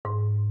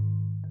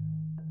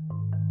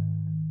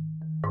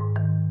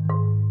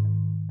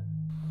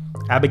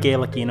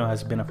Abigail Aquino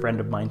has been a friend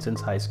of mine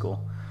since high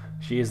school.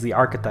 She is the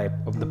archetype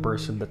of the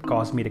person that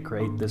caused me to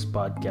create this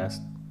podcast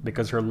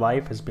because her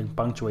life has been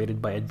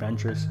punctuated by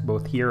adventures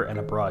both here and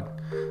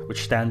abroad,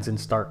 which stands in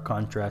stark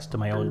contrast to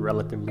my own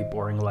relatively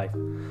boring life.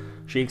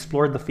 She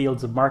explored the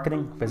fields of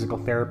marketing, physical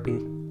therapy,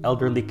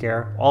 elderly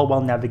care, all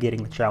while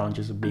navigating the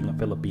challenges of being a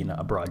Filipina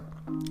abroad.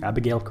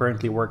 Abigail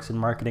currently works in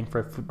marketing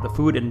for the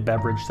food and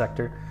beverage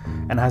sector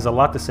and has a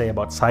lot to say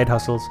about side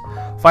hustles,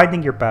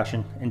 finding your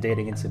passion, and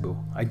dating in Cebu.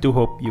 I do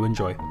hope you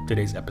enjoy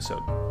today's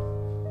episode.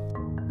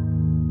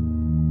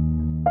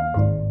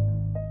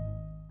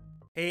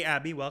 Hey,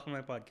 Abby, welcome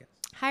to my podcast.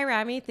 Hi,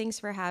 Rami. Thanks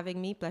for having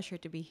me. Pleasure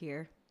to be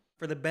here.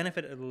 For the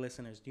benefit of the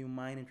listeners, do you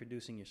mind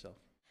introducing yourself?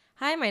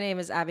 Hi, my name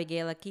is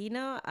Abigail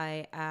Aquino.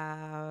 I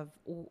have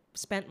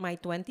spent my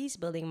 20s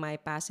building my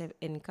passive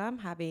income,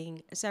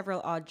 having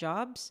several odd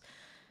jobs,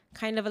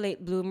 kind of a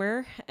late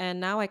bloomer, and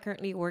now I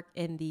currently work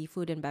in the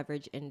food and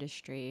beverage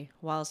industry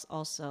whilst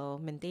also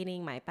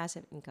maintaining my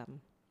passive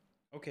income.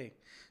 Okay,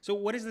 so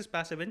what is this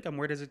passive income?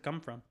 Where does it come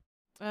from?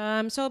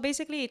 So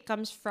basically, it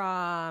comes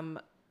from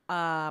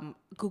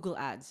Google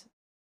Ads.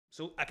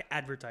 So,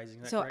 advertising,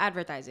 is that So correct?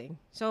 advertising.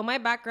 So my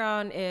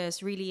background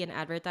is really in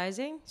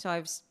advertising.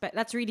 So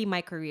that's really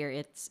my career.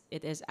 It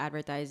is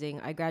advertising.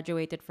 I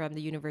graduated from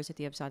the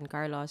University of San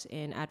Carlos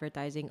in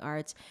advertising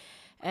arts,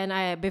 and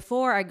I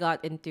before I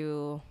got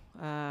into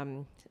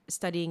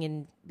studying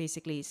in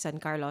basically San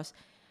Carlos,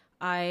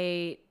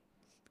 I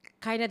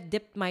kind of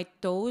dipped my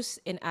toes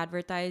in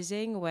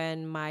advertising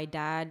when my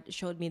dad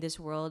showed me this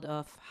world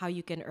of how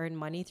you can earn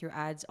money through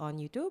ads on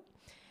YouTube.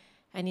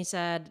 And he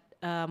said,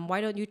 why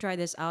don't you try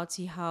this out,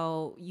 see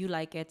how you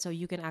like it, so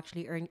you can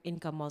actually earn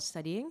income while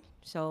studying.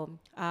 So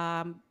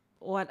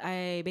what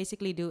I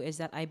basically do is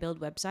that I build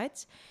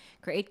websites,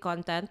 create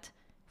content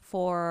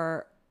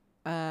for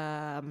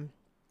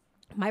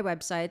my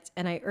websites,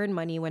 and I earn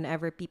money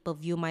whenever people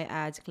view my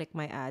ads, click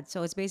my ads.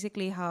 So it's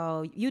basically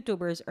how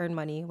YouTubers earn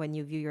money when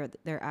you view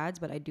their ads,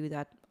 but I do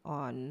that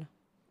on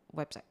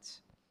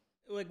websites.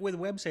 Like with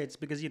websites,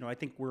 because I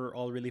think we're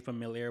all really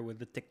familiar with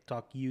the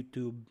TikTok,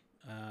 YouTube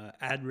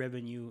ad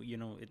revenue.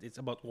 It's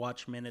about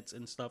watch minutes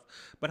and stuff.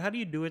 But how do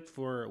you do it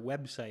for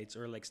websites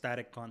or like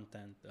static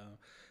content?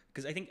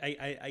 Because I think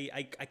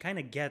I kind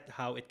of get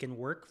how it can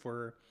work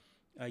for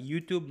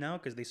YouTube now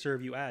because they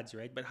serve you ads,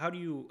 right? But how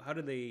do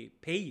they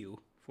pay you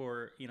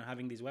for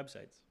having these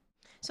websites?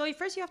 So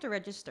first you have to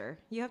register.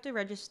 You have to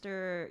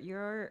register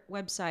your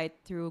website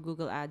through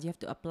Google Ads. You have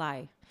to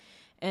apply,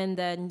 and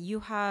then you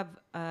have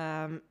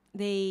to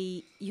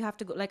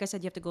go, like I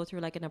said, you have to go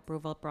through like an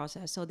approval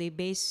process. So they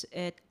base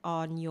it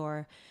on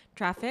your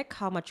traffic,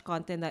 how much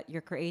content that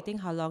you're creating,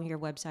 how long your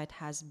website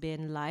has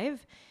been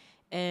live,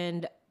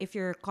 and if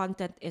your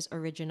content is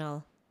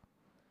original.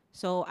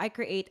 So I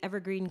create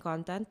evergreen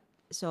content.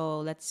 So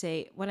let's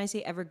say when I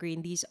say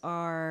evergreen, these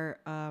are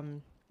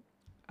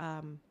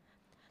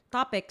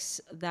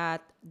topics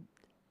that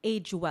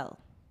age well.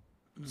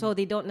 So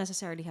they don't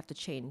necessarily have to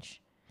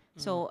change.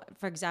 So,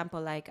 for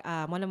example, like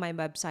one of my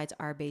websites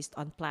are based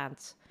on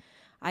plants.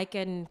 I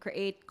can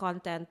create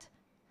content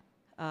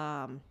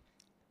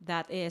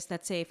that is,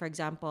 let's say, for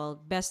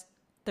example, best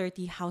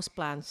 30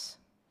 houseplants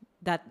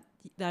that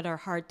that are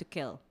hard to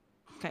kill,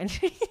 kind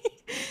of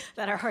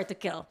that are hard to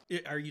kill.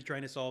 Are you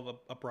trying to solve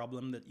a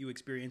problem that you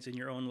experience in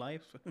your own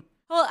life?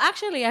 Well,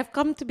 actually, I've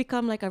come to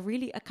become like a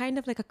kind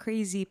of like a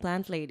crazy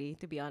plant lady,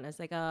 to be honest.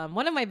 Like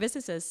one of my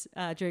businesses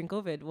during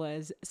COVID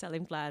was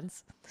selling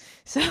plants,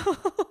 so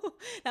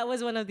that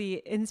was one of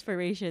the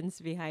inspirations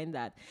behind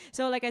that.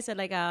 So, like I said,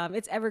 like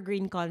it's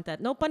evergreen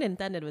content. No pun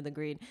intended with the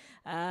green.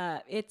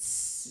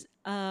 It's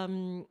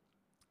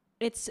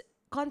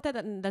content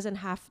that doesn't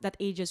have that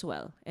ages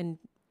well and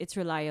it's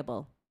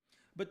reliable.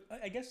 But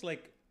I guess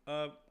like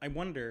I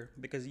wonder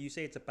because you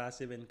say it's a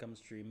passive income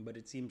stream, but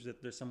it seems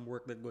that there's some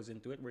work that goes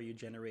into it where you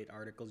generate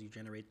articles, you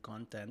generate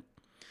content.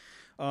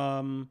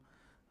 Um,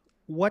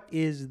 what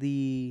is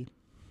the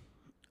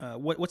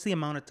what's the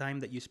amount of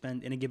time that you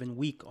spend in a given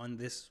week on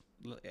this?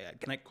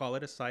 Can I call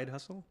it a side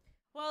hustle?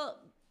 Well,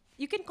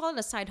 you can call it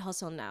a side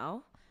hustle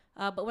now.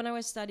 But when I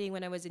was studying,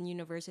 when I was in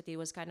university, it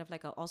was kind of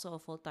like also a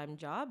full time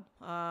job.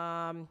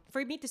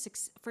 For me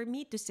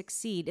to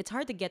succeed, it's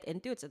hard to get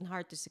into it and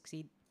hard to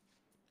succeed.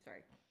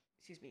 Sorry,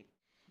 excuse me.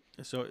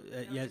 So That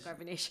was a yes,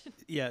 carbonation.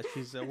 yeah,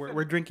 she's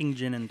we're drinking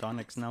gin and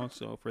tonics now,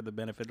 so for the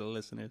benefit of the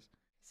listeners,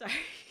 Sorry.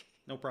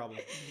 no problem.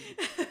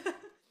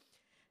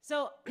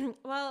 So,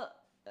 well,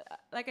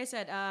 like I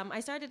said, I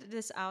started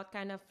this out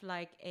kind of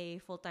like a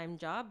full time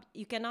job.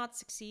 You cannot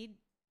succeed.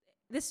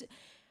 This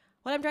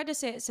What I'm trying to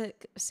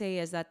say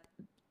is that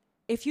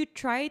if you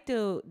try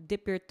to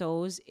dip your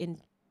toes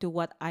into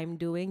what I'm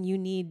doing, you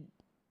need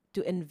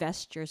to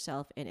invest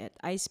yourself in it.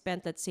 I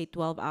spent, let's say,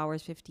 12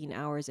 hours, 15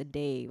 hours a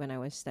day when I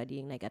was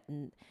studying, like at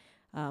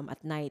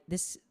night.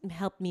 This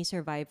helped me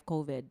survive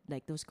COVID,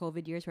 like those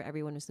COVID years where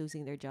everyone was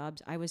losing their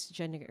jobs. I was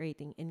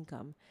generating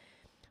income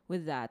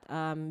with that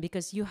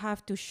because you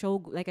have to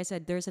show, like I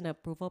said, there's an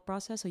approval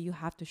process. So you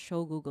have to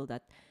show Google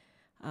that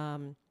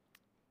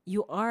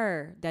you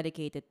are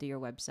dedicated to your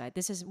website.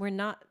 We're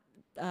not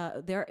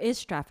there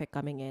is traffic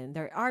coming in.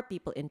 There are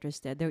people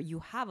interested. There you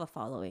have a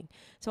following.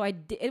 So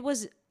it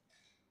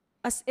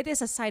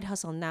is a side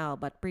hustle now,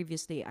 but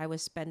previously I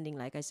was spending,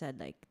 like I said,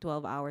 like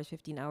 12 hours,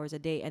 15 hours a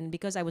day. And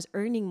because I was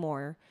earning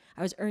more,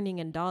 I was earning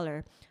in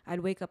dollar, I'd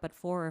wake up at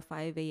 4 or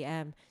 5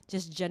 a.m.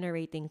 just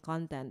generating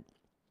content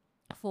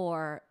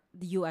for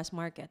the US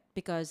market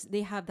because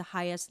they have the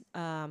highest,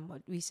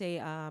 what we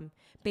say,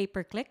 pay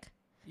per click.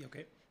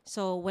 Okay.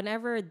 So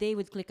whenever they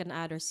would click an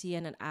ad or see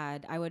an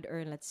ad, I would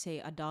earn, let's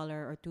say, $1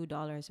 or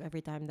 $2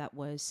 every time that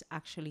was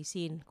actually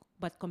seen.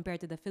 But compared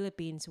to the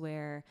Philippines,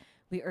 where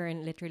we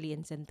earn literally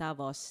in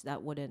centavos,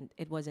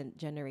 it wasn't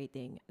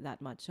generating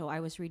that much. So I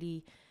was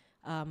really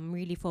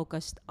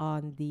focused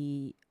on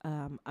the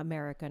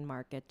American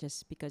market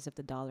just because of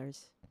the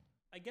dollars.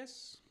 I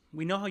guess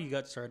we know how you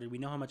got started. We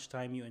know how much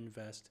time you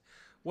invest.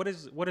 What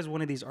is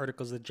one of these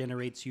articles that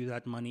generates you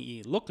that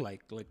money look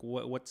like? Like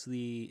what's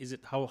the is it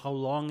how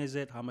long is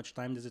it? How much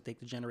time does it take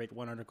to generate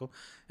one article?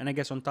 And I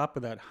guess on top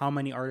of that, how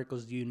many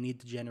articles do you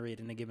need to generate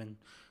in a given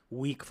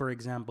week, for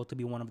example, to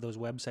be one of those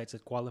websites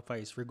that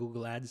qualifies for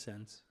Google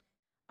AdSense?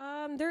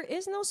 There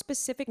is no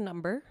specific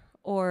number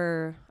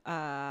or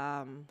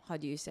how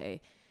do you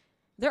say?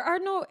 There are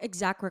no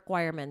exact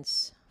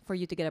requirements for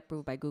you to get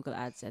approved by Google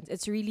AdSense.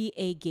 It's really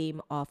a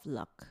game of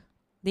luck.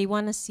 They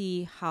want to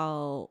see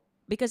how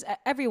because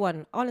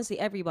everyone, honestly,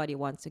 everybody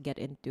wants to get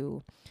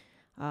into.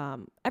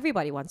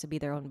 Everybody wants to be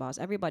their own boss.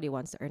 Everybody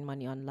wants to earn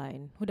money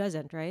online. Who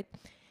doesn't, right?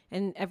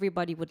 And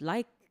everybody would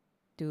like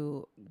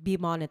to be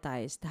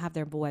monetized, to have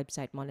their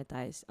website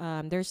monetized.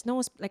 There's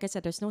no, like I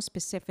said, there's no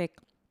specific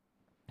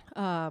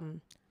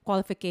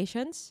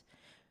qualifications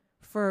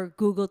for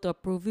Google to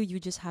approve you. You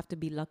just have to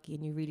be lucky,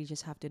 and you really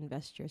just have to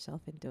invest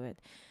yourself into it.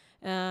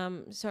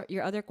 So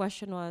your other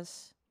question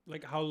was,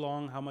 Like how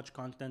long, how much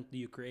content do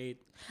you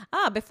create?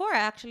 before I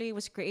actually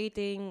was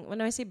creating.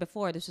 When I say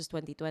before, this was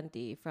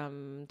 2020,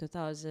 from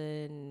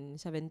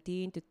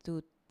 2017 to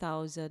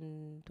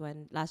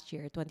 2020, last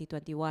year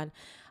 2021.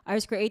 I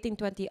was creating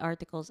 20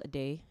 articles a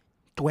day.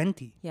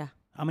 20. Yeah.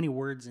 How many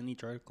words in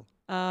each article?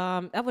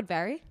 That would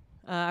vary.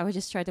 I would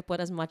just try to put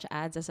as much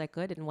ads as I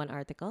could in one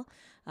article.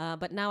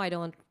 But now I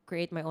don't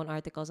create my own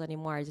articles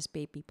anymore. I just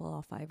pay people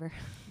off Fiverr.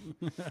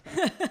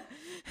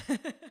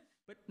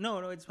 But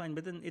no, it's fine.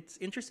 But then it's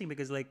interesting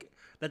because like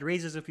that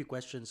raises a few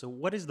questions. So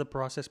what is the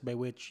process by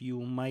which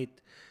you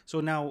might?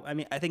 So now, I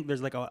mean, I think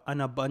there's like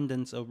an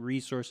abundance of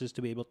resources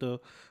to be able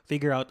to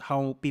figure out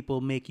how people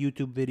make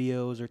YouTube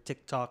videos or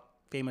TikTok,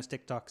 famous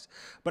TikToks.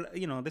 But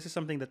this is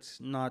something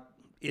that's not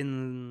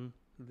in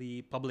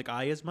the public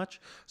eye as much.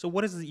 So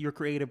what does your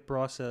creative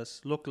process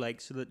look like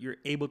so that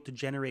you're able to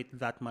generate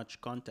that much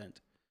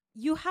content?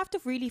 You have to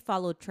really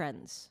follow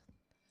trends.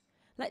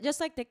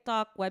 Just like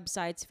TikTok,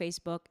 websites,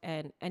 Facebook,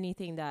 and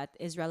anything that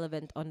is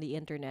relevant on the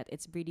internet,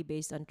 it's really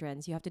based on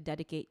trends. You have to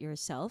dedicate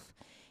yourself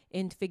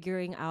in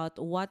figuring out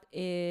what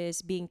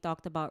is being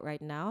talked about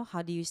right now.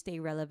 How do you stay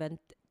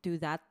relevant to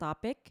that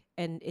topic?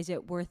 And is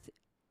it worth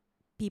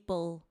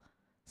people's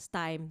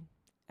time?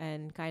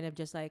 And kind of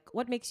just like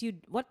what makes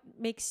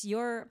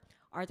your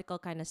article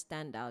kind of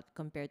stand out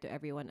compared to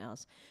everyone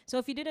else. So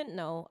if you didn't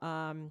know,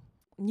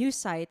 news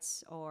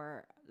sites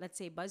or let's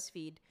say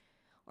BuzzFeed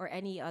or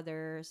any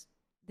others,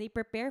 they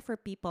prepare for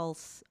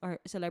people's or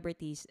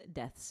celebrities'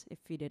 deaths, if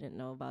you didn't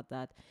know about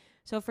that.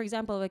 So, for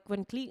example, like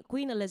when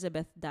Queen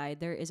Elizabeth died,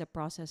 there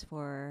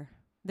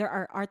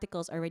are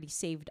articles already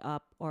saved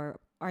up or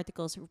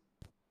articles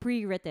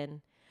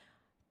pre-written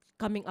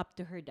coming up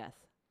to her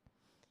death.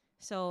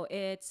 So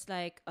it's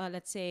like,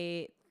 let's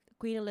say,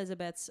 Queen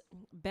Elizabeth's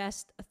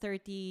best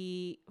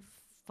 30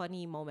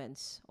 funny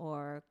moments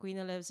or Queen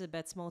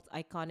Elizabeth's most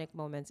iconic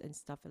moments and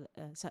stuff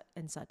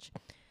and such.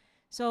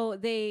 So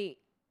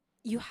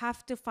you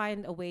have to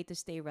find a way to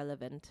stay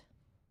relevant.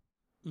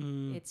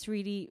 It's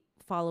really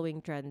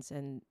following trends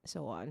and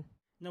so on.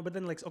 No, but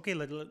then like okay,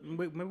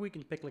 maybe we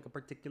can pick like a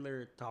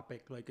particular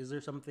topic. Like, is there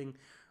something,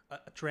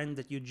 a trend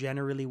that you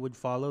generally would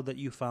follow that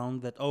you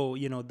found that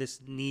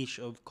this niche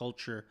of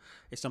culture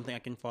is something I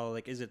can follow?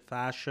 Like, is it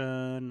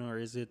fashion or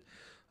is it,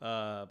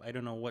 I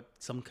don't know what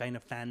some kind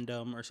of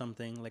fandom or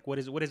something? Like, what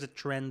is a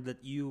trend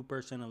that you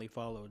personally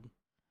followed?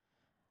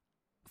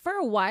 For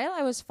a while,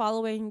 I was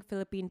following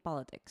Philippine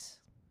politics.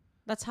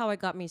 That's how I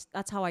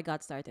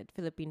got started.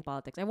 Philippine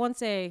politics. I won't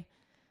say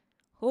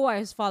who I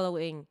was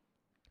following,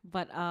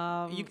 but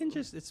You can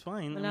just, it's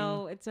fine.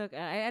 no, it's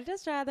okay. I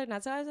just rather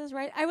not. So I was just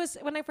right.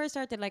 When I first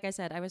started, like I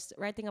said, I was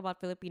writing about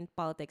Philippine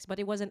politics, but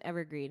it wasn't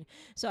evergreen.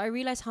 So I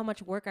realized how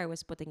much work I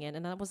was putting in,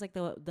 and that was like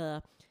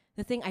the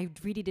thing I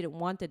really didn't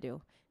want to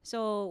do.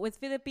 So with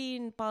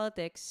Philippine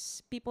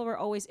politics, people were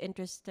always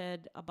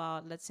interested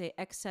about, let's say,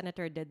 ex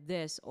senator did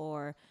this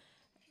or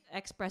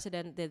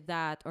ex-president did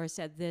that or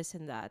said this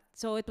and that.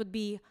 So it would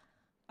be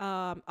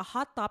a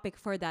hot topic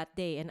for that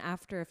day, and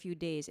after a few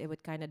days, it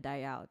would kind of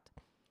die out.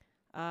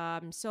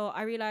 So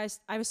I realized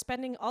I was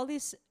spending all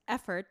this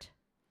effort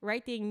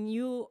writing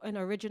new and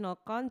original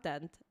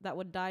content that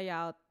would die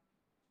out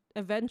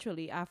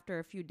eventually after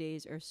a few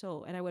days or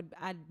so, and I would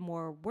add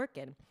more work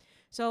in.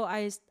 So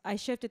I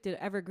shifted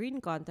to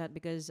evergreen content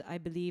because I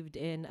believed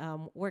in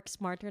work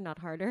smarter, not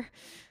harder,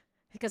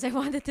 because I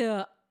wanted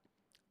to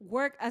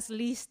work as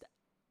least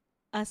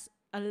as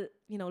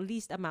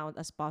least amount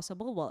as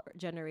possible while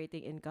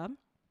generating income.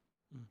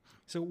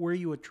 So were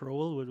you a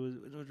troll? What were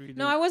you No,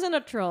 doing? I wasn't a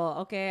troll.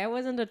 Okay, I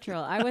wasn't a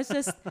troll. I was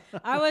just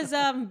I was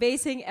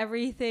basing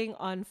everything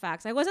on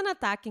facts. I wasn't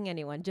attacking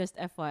anyone. Just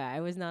FYI,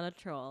 I was not a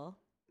troll.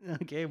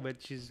 Okay, but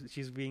she's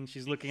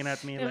looking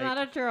at me I'm like not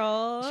a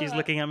troll. she's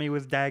looking at me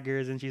with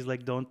daggers, and she's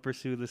like, "Don't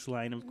pursue this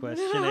line of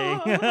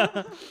questioning."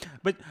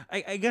 But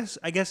I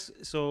guess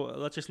so.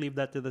 Let's just leave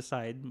that to the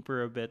side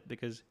for a bit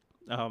because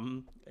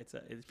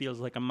it feels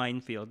like a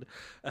minefield.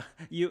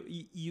 You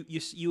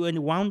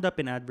wound up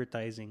in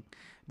advertising,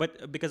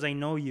 but because I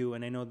know you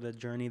and I know the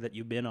journey that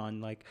you've been on,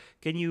 like,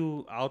 can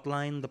you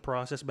outline the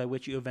process by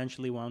which you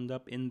eventually wound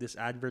up in this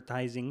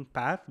advertising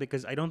path?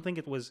 Because I don't think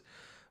it was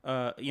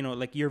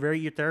like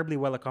you're terribly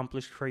well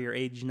accomplished for your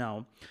age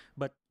now,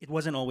 but it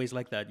wasn't always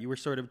like that. You were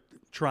sort of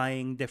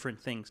trying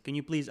different things. Can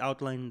you please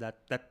outline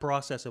that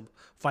process of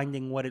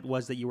finding what it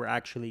was that you were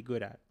actually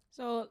good at?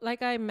 So,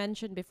 like I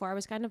mentioned before, I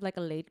was kind of like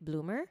a late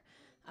bloomer.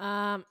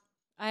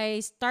 I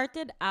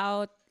started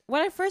out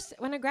when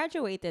I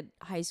graduated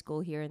high school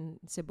here in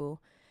Cebu.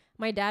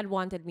 My dad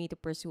wanted me to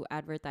pursue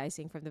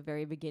advertising from the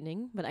very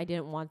beginning, but I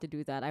didn't want to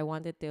do that. I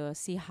wanted to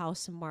see how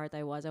smart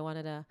I was. I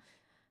wanted to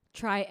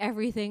try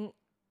everything.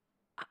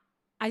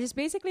 I just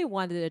basically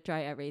wanted to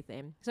try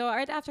everything. So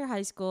right after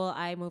high school,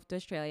 I moved to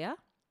Australia.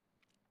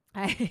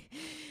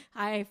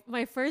 I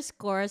my first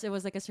course, it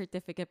was like a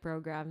certificate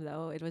program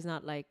though. It was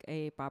not like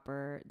a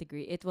proper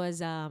degree. It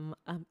was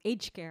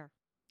aged care,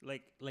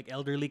 Like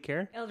elderly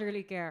care?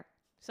 elderly care.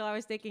 So I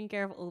was taking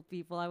care of old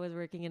people. I was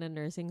working in a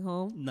nursing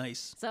home.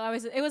 Nice. So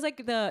it was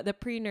like the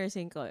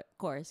pre-nursing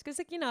course, cuz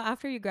like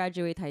after you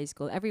graduate high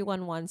school,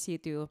 everyone wants you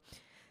to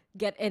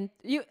get in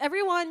you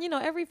everyone,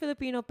 every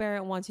Filipino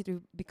parent wants you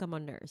to become a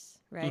nurse,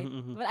 right?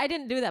 But I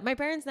didn't do that. My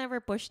parents never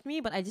pushed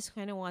me, but I just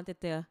kind of wanted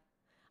to.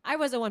 I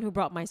was the one who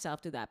brought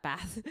myself to that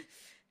path.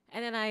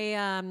 And then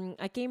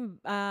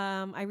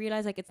I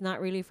realized like it's not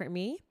really for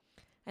me.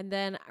 And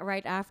then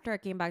right after I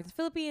came back to the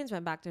Philippines,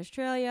 went back to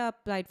Australia,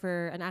 applied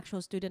for an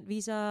actual student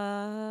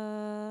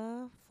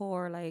visa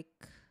for like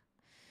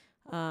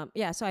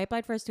so I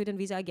applied for a student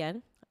visa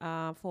again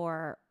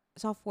for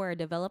software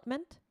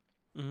development.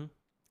 Hmm.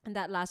 And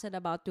that lasted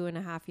about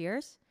 2.5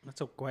 years.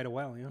 That's quite a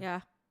while, yeah.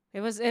 Yeah, it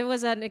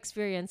was an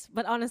experience,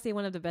 but honestly,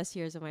 one of the best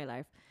years of my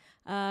life.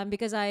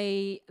 Because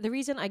the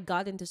reason I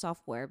got into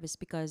software was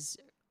because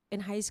in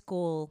high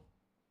school,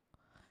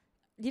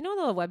 you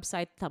know the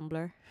website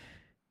Tumblr.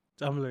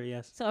 Tumblr,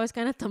 yes. So I was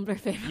kind of Tumblr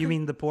famous. You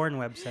mean the porn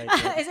website?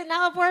 Right? Is it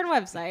now a porn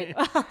website?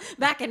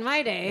 Back in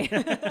my day.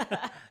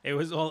 It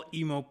was all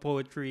emo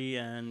poetry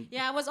and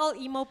Yeah, it was all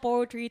emo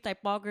poetry,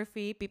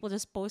 typography, people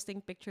just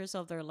posting pictures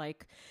of their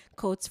like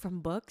quotes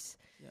from books.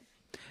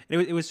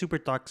 it was super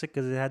toxic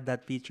because it had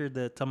that feature,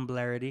 the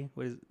Tumblarity.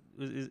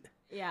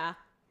 Yeah,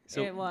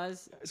 So- it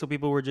was. So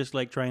people were just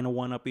like trying to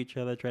one up each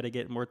other, try to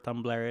get more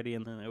Tumblarity,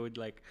 and then it would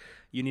like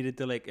you needed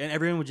to like, and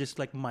everyone would just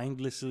like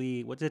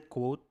mindlessly, what's it,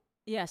 quote,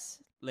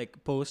 Yes.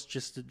 like post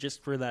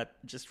just for that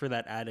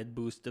added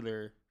boost to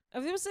their. It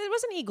was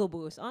an ego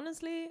boost,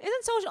 honestly.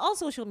 Isn't all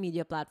social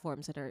media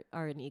platforms that are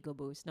an ego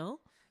boost,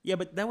 no? Yeah,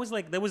 but that was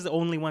the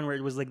only one where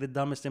it was like the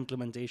dumbest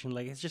implementation.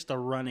 Like it's just a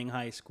running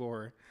high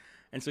score.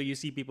 And so you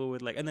see people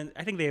with like, and then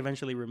I think they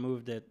eventually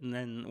removed it. And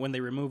then when they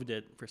removed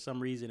it, for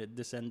some reason, it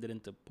descended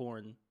into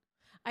porn.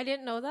 I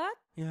didn't know that.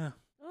 Yeah,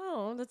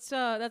 Oh,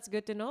 that's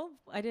good to know.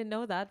 I didn't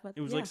know that, but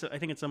it was yeah. like I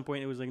think at some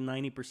point it was like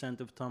 90%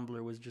 of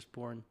Tumblr was just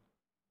porn.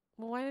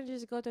 Well, why don't you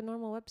just go to a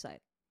normal website?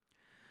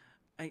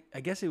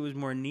 I guess it was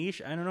more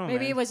niche. I don't know.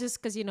 Maybe man. it was just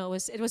because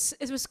it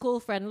was school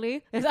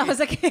friendly. If I was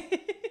like,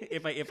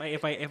 if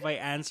I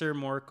answer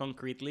more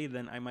concretely,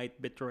 then I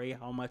might betray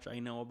how much I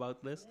know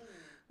about this.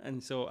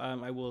 And so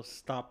I will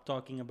stop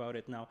talking about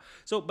it now.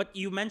 So, but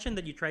you mentioned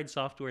that you tried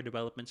software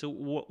development. So,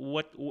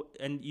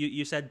 and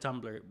you said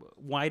Tumblr.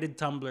 Why did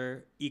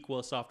Tumblr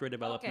equal software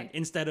development Okay.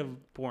 instead of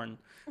porn?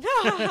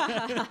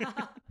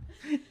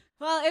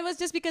 Well, it was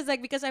just because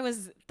I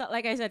was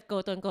like I said,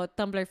 quote unquote,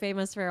 Tumblr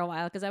famous for a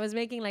while because I was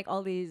making like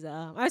all these.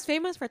 I was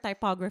famous for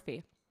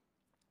typography,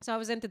 so I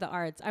was into the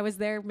arts. I was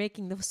there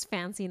making those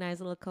fancy, nice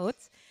little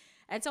coats,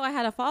 and so I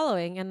had a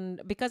following. And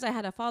because I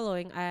had a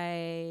following,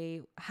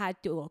 I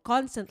had to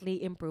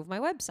constantly improve my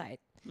website.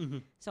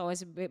 So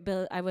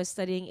I was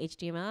studying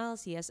HTML,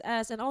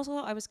 CSS, and also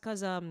I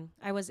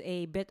was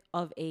a bit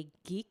of a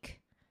geek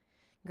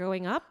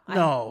growing up.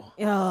 No.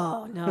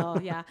 Oh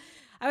no, yeah.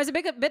 I was a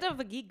bit of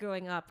a geek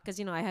growing up because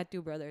I had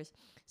two brothers.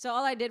 So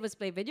all I did was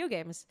play video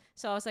games.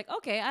 So I was like,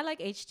 okay, I like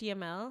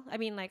HTML. I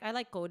mean, like I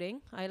like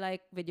coding. I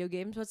like video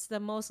games. What's the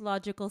most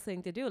logical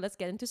thing to do? Let's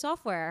get into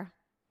software.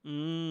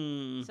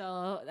 Mm.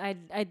 So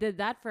I did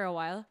that for a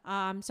while.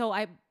 So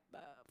I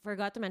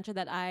forgot to mention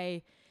that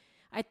I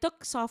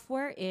took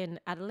software in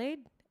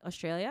Adelaide,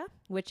 Australia,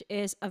 which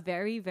is a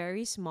very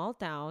very small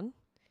town.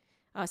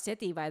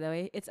 City, by the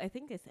way. I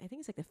think it's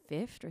like the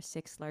fifth or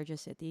sixth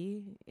largest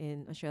city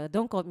in Australia.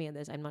 Don't quote me on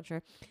this. I'm not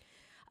sure.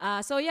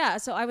 So yeah,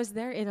 so I was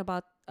there in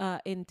about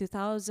in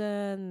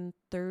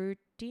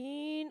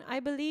 2013, I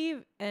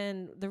believe,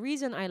 and the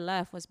reason I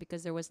left was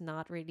because there was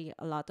not really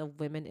a lot of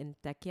women in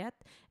tech yet,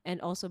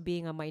 and also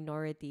being a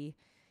minority,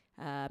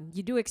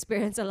 you do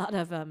experience a lot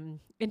of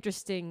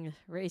interesting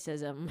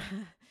racism.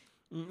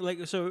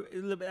 Like so,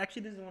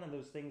 actually, this is one of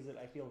those things that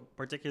I feel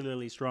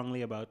particularly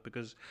strongly about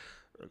because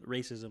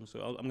racism.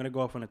 So I'm gonna go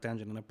off on a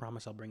tangent, and I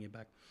promise I'll bring you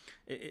back.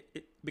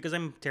 Because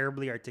I'm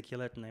terribly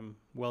articulate and I'm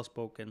well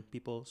spoken.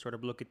 People sort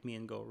of look at me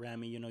and go,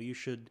 "Rami, you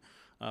should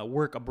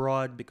work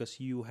abroad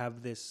because you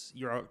have this.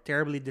 You're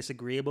terribly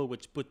disagreeable,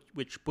 which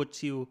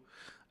puts you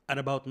at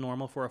about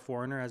normal for a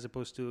foreigner as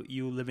opposed to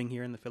you living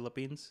here in the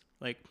Philippines."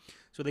 Like,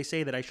 so they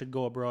say that I should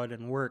go abroad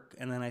and work,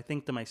 and then I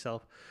think to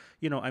myself,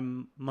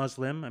 I'm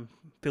Muslim, I'm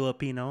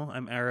Filipino,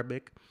 I'm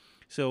Arabic.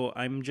 So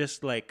I'm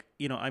just like,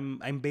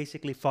 I'm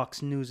basically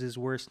Fox News's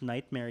worst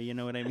nightmare, you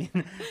know what I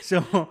mean?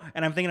 So,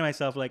 and I'm thinking to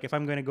myself, like, if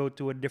I'm going to go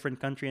to a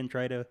different country and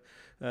try to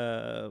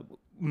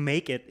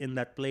make it in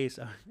that place,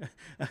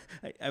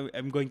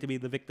 I'm going to be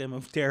the victim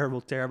of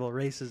terrible, terrible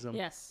racism.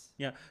 Yes.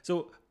 Yeah.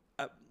 So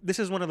this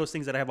is one of those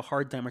things that I have a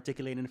hard time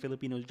articulating to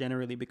Filipinos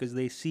generally because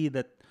they see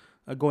that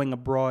going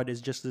abroad is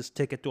just this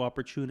ticket to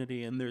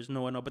opportunity and there's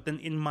no one else. But then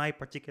in my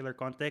particular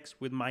context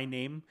with my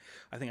name,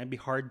 I think I'd be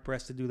hard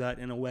pressed to do that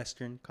in a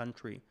Western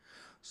country.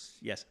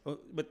 Yes.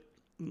 But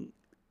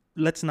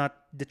let's not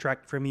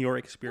detract from your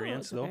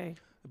experience it's okay.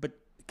 though. But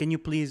can you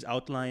please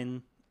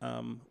outline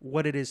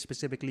what it is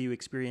specifically you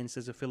experienced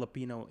as a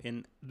Filipino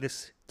in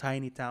this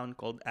tiny town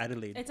called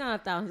Adelaide? It's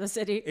not a town, it's a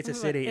city. It's a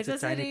city. It's a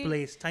tiny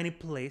city.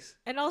 place.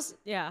 And also,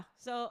 yeah.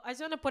 So I just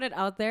want to put it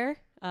out there.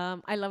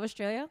 I love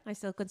Australia. I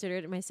still consider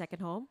it my second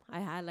home. I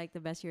had like the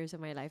best years of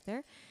my life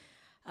there.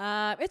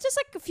 It's just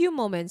like a few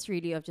moments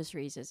really of just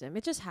racism.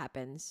 It just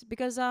happens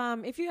because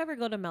if you ever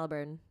go to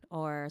Melbourne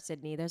or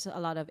Sydney, there's a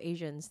lot of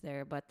Asians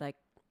there. But like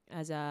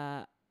as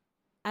a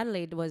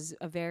Adelaide was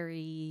a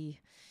very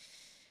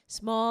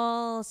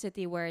small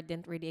city where it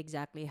didn't really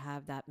exactly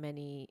have that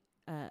many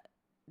it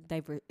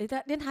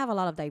didn't have a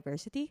lot of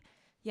diversity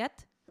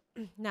yet.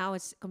 Now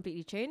it's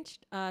completely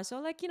changed. So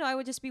like I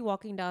would just be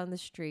walking down the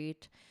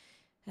street,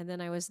 and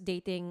then I was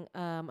dating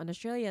an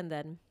Australian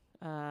then.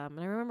 And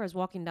I remember I was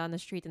walking down the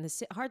street in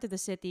the heart of the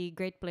city,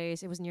 great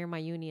place. It was near my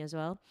uni as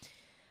well.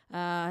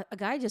 A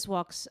guy just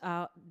walks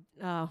out,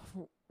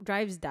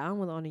 drives down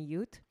on a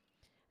ute,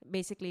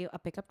 basically a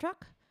pickup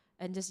truck,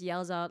 and just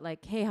yells out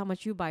like, "Hey, how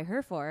much you buy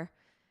her for?"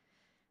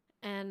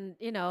 And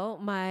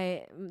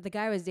the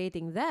guy I was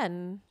dating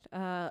then,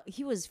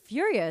 he was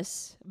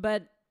furious.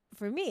 But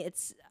for me,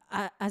 it's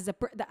as the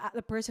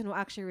person who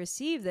actually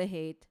received the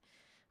hate,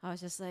 I was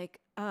just like,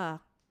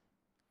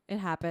 it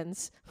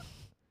happens.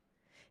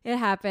 It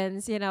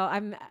happens.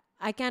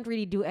 I can't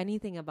really do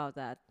anything about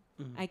that.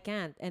 Mhm. I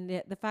can't. And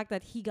the fact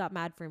that he got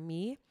mad for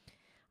me,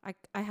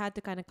 I had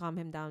to kind of calm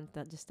him down.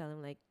 Just tell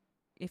him like,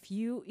 if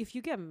you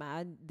get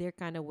mad, they're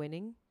kind of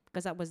winning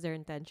because that was their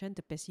intention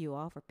to piss you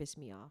off or piss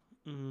me off.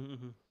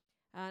 Mm-hmm.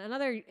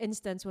 Another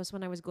instance was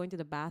when I was going to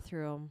the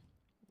bathroom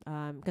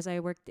because I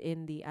worked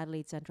in the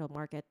Adelaide Central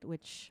Market,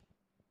 which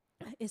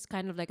is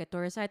kind of like a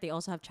tourist site. They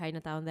also have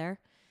Chinatown there.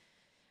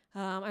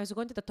 I was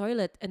going to the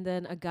toilet, and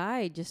then a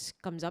guy just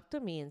comes up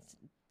to me and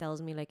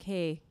tells me like,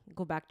 "Hey,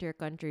 go back to your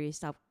country.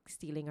 Stop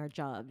stealing our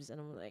jobs."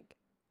 And I'm like,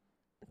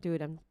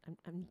 "Dude,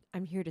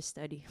 I'm here to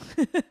study.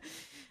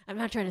 I'm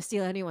not trying to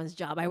steal anyone's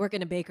job. I work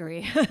in a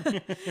bakery.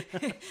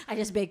 I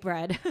just bake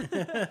bread."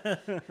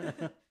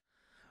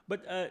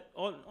 But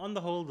on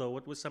the whole, though,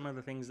 what was some of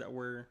the things that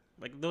were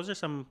like? Those are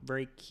some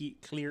very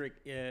clear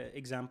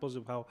examples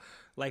of how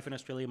life in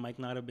Australia might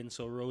not have been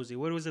so rosy.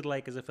 What was it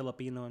like as a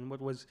Filipino, and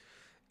what was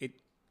it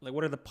like?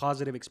 What are the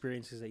positive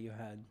experiences that you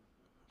had?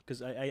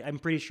 Because I'm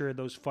pretty sure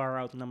those far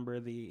outnumber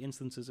the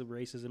instances of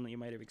racism that you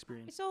might have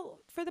experienced. So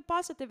for the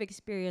positive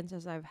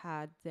experiences I've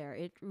had there,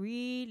 it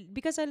really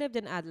because I lived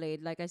in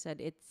Adelaide, like I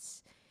said,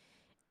 it's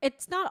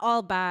not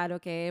all bad.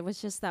 Okay, it was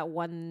just that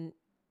one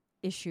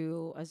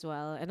issue as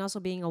well, and also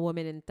being a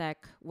woman in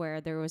tech where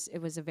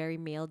it was a very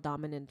male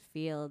dominant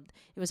field.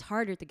 It was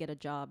harder to get a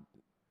job.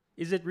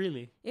 Is it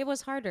really? It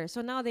was harder.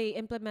 So now they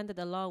implemented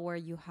a law where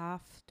you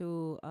have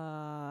to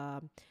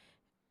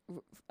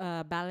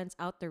balance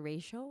out the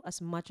ratio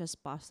as much as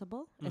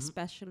possible,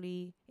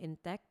 especially in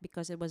tech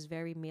because it was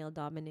very male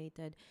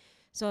dominated.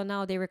 So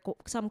now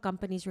some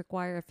companies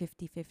require a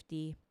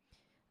 50-50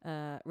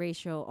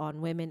 ratio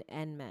on women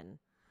and men.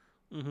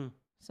 Mm-hmm.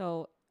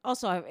 So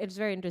also it's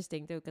very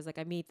interesting too because like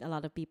I meet a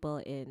lot of people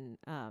in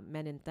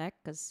men in tech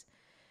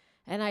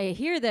and I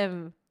hear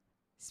them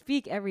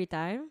speak every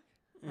time,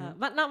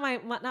 but not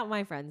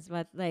my friends,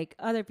 but like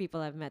other people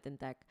I've met in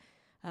tech.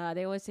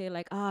 They always say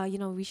like,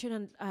 we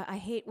shouldn't. I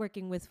hate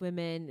working with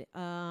women.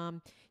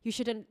 We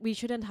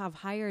shouldn't have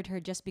hired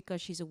her just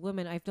because she's a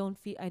woman. I feel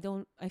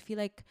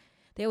like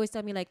they always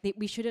tell me like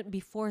we shouldn't be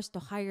forced to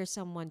hire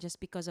someone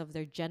just because of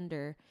their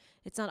gender.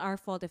 It's not our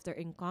fault if they're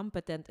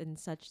incompetent and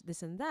such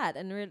this and that.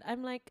 And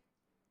I'm like,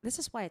 this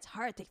is why it's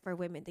hard for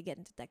women to get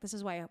into tech. This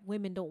is why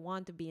women don't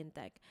want to be in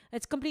tech.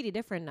 It's completely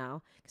different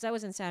now because I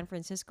was in San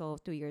Francisco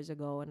 2 years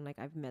ago, and like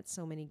I've met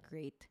so many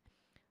great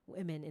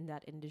women in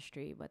that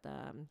industry. But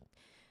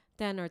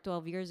 10 or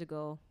 12 years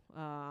ago,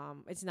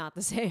 it's not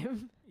the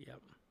same. Yeah.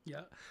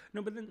 Yeah.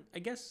 No, but then I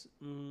guess,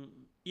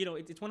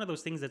 it's one of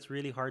those things that's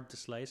really hard to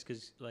slice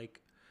because,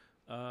 like,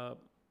 uh,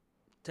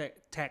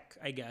 tech,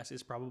 I guess,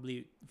 is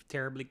probably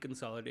terribly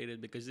consolidated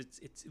because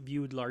it's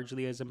viewed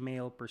largely as a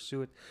male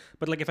pursuit.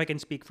 But, like, if I can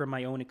speak from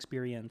my own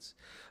experience,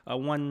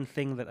 one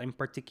thing that I'm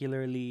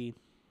particularly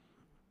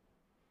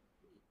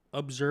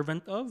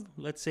observant of,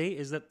 let's say,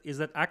 is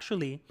that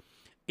actually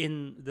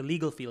in the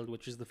legal field,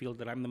 which is the field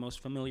that I'm the most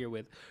familiar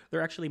with, there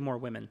are actually more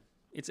women.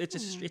 It's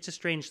a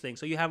strange thing.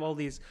 So you have all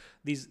these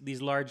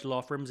large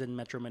law firms in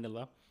Metro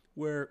Manila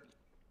where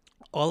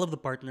all of the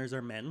partners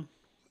are men,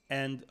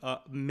 and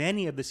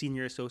many of the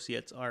senior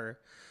associates or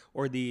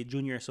the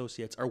junior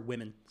associates are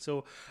women.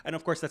 So, and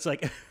of course, that's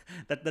like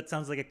that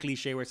sounds like a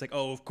cliche where it's like,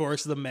 oh, of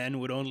course, the men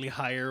would only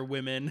hire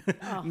women.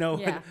 Oh, No,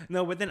 yeah.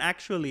 no, but then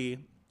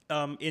actually.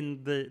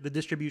 In the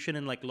distribution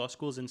in like law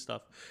schools and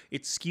stuff,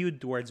 it's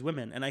skewed towards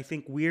women, and I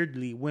think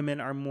weirdly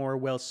women are more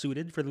well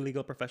suited for the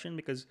legal profession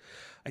because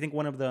I think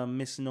one of the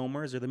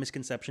misnomers or the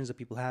misconceptions that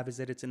people have is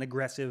that it's an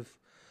aggressive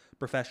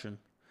profession,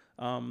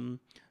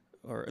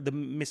 or the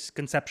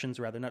misconceptions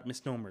rather, not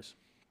misnomers.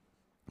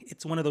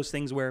 It's one of those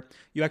things where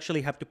you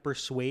actually have to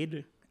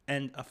persuade,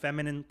 and a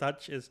feminine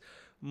touch is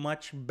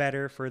much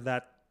better for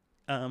that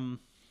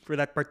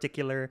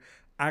particular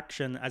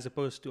action as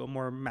opposed to a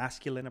more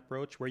masculine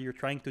approach where you're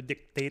trying to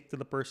dictate to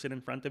the person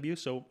in front of you.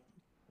 So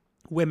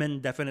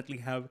women definitely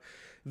have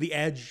the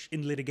edge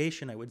in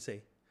litigation, I would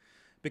say,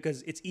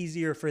 because it's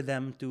easier for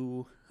them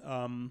to,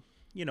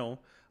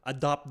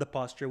 adopt the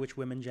posture which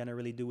women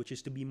generally do, which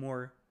is to be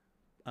more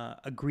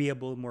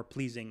agreeable, more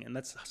pleasing, and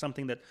that's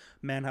something that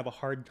men have a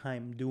hard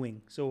time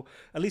doing. So,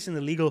 at least in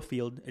the legal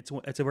field, it's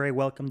a very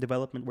welcome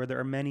development where there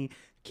are many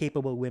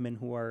capable women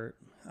who are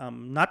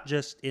not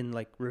just in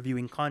like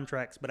reviewing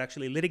contracts, but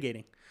actually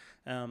litigating.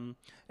 And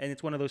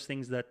it's one of those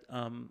things that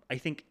I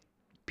think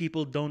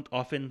people don't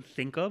often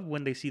think of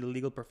when they see the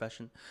legal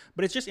profession.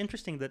 But it's just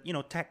interesting that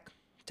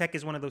tech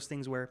is one of those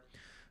things where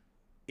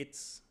it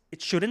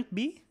shouldn't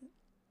be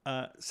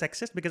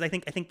sexist because I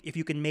think if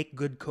you can make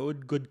good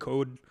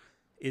code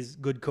is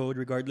good code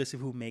regardless of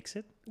who makes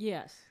it.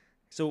 Yes.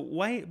 So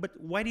why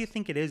do you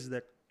think it is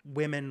that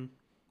women,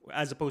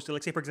 as opposed to,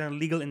 like, say, for example,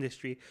 legal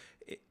industry,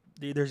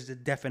 there's a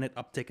definite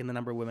uptick in the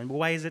number of women. But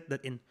why is it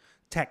that in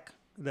tech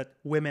that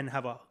women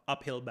have a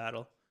uphill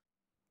battle?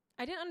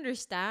 I didn't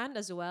understand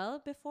as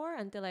well before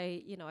until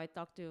I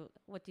talked to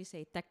what you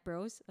say, tech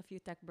bros, a few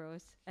tech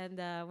bros. And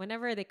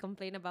whenever they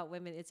complain about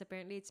women,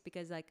 it's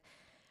because like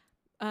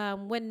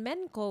when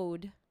men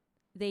code,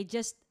 they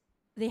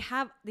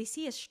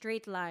see a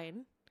straight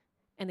line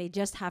and they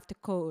just have to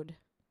code.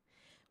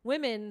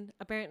 Women,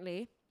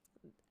 apparently,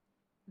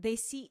 they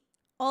see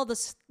all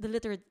the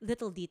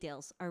little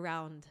details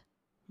around.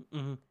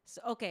 Mm-hmm.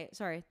 So, okay,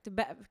 sorry, to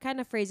kind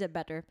of phrase it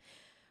better.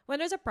 When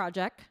there's a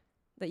project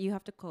that you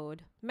have to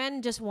code,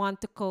 men just want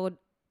to code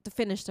to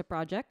finish the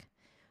project.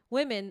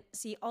 Women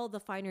see all the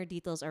finer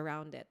details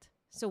around it,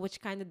 so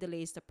which kind of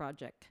delays the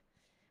project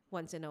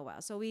once in a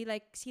while. So we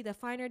like see the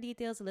finer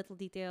details, little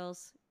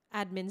details,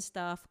 admin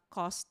stuff,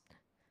 cost,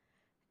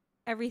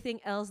 everything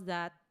else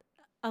that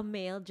a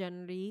male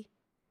generally,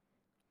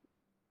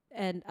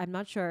 and I'm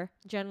not sure,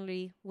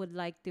 generally would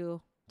like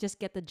to just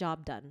get the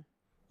job done.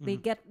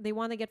 They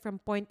want to get from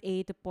point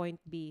A to point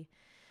B.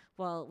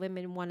 Well,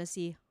 women want to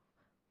see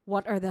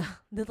what are the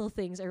little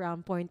things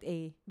around point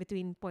A,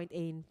 between point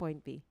A and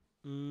point B.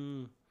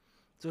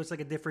 So it's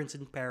like a difference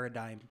in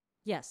paradigm.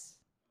 Yes.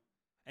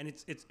 And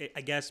it's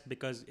I guess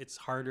because it's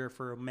harder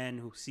for men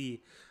who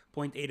see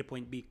point A to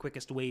point B,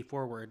 quickest way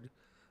forward,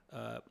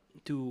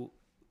 to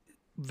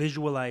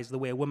visualize the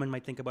way a woman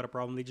might think about a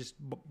problem. They just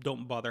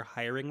don't bother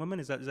hiring women.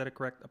 Is that a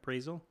correct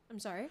appraisal? I'm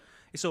sorry?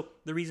 So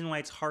the reason why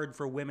it's hard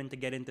for women to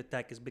get into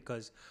tech is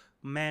because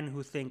men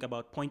who think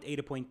about point A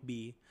to point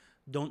B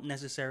don't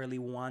necessarily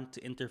want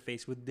to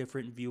interface with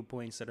different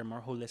viewpoints that are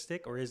more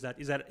holistic. Or is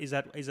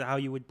that how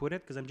you would put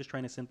it? Because I'm just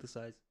trying to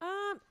synthesize.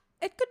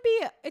 It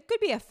could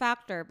be a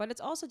factor, but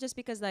it's also just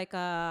because like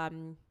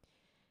when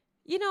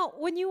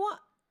you want,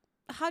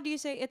 how do you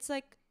say, it's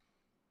like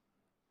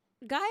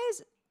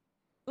guys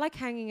like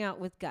hanging out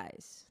with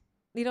guys.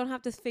 You don't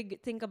have to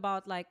think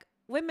about, like,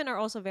 women are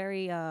also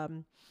very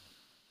Tribal.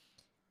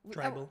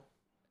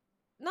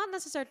 Not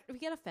necessarily, we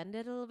get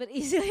offended a little bit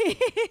easily.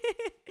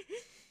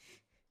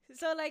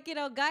 So like,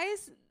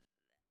 guys,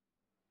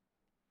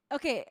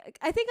 okay,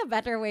 I think a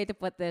better way to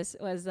put this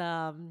was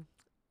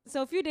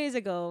so a few days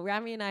ago,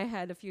 Rami and I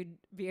had a few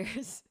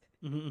beers.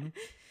 Mm-hmm.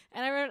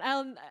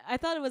 And I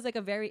thought it was like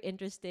a very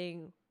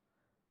interesting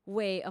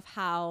way of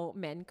how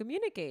men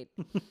communicate.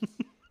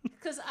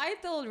 Because I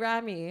told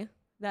Rami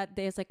that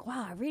day, it's like,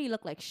 wow, I really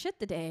look like shit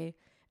today.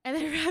 And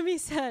then Rami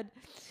said,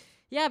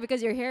 yeah,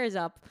 because your hair is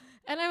up.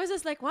 And I was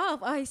just like, wow,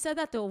 if I said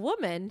that to a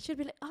woman, she'd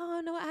be like,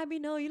 oh, no, Abby,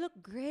 no, you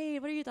look great.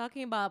 What are you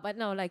talking about? But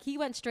no, like, he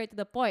went straight to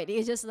the point.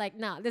 He's just like,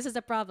 nah, this is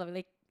the problem.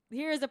 Like,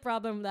 here is the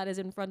problem that is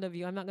in front of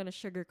you. I'm not going to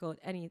sugarcoat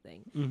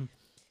anything. Mhm.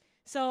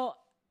 So,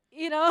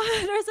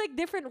 there's like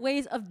different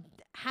ways of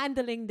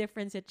handling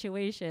different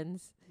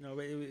situations. No,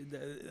 but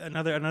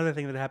another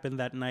thing that happened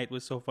that night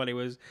was so funny.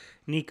 Was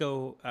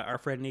Nico, our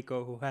friend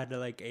Nico, who had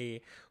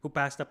who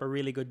passed up a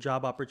really good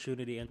job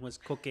opportunity and was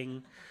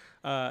cooking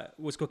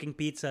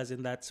pizzas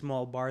in that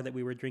small bar that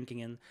we were drinking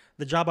in.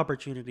 The job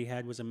opportunity he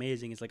had was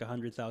amazing. It's like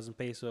 100,000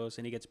 pesos,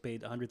 and he gets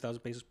paid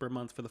 100,000 pesos per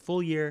month for the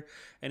full year,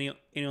 and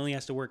he only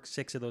has to work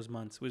 6 of those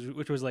months,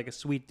 which was like a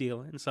sweet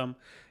deal in some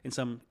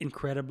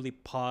incredibly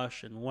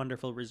posh and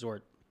wonderful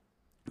resort.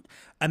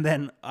 And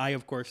then I,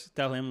 of course,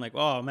 tell him like,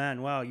 "Oh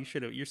man, wow,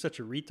 you're such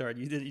a retard.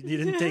 You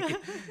didn't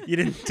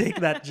take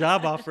that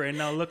job offer, and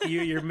now look,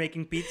 you're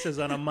making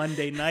pizzas on a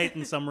Monday night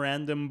in some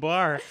random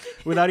bar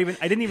without even.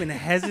 I didn't even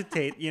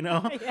hesitate, Yeah, I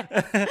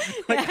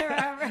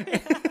remember. And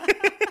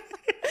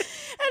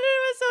it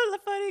was so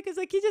funny because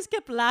like he just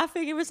kept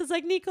laughing. It was just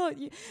like, Nico,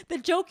 the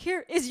joke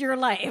here is your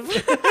life.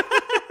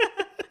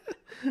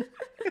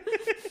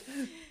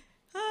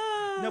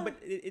 No, but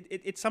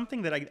it's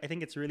something that I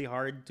think it's really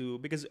hard to,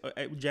 because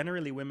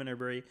generally women are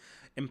very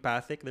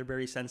empathic. They're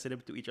very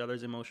sensitive to each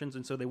other's emotions,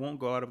 and so they won't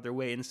go out of their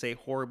way and say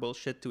horrible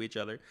shit to each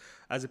other,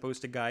 as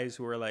opposed to guys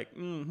who are like,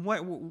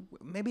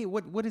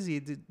 what is he?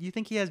 Do you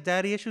think he has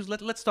daddy issues?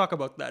 Let's talk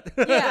about that.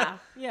 Yeah.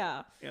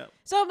 Yeah.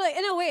 So I'm like,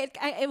 in a way,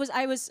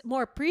 I was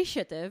more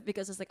appreciative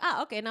because it's like,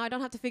 okay, now I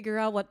don't have to figure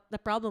out what the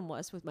problem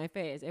was with my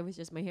face. It was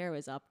just my hair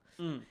was up.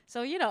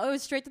 So it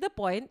was straight to the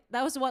point.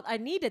 That was what I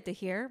needed to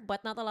hear,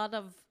 but not a lot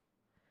of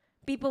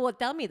people would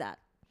tell me that.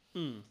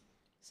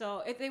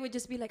 So if they would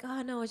just be like,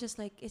 oh no, it's just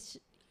like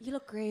you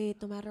look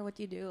great no matter what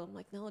you do. I'm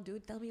like, no,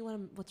 dude, tell me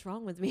what's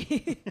wrong with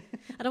me.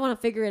 I don't want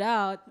to figure it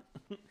out.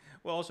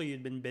 Well, also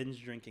you'd been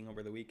binge drinking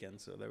over the weekend,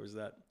 so there was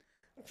that.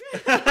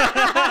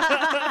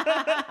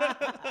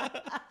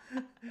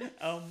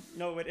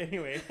 No, but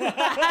anyway,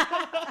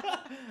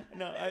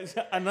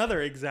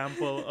 another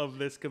example of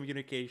this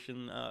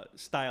communication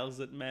styles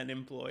that men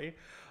employ.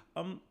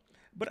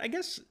 But I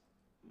guess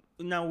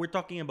now we're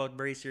talking about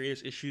very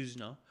serious issues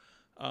now.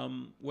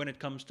 When it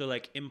comes to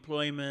like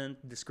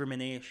employment,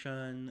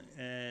 discrimination,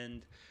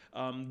 and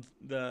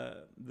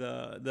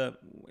the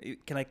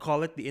can I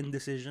call it the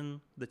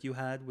indecision that you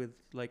had with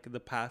like the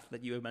path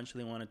that you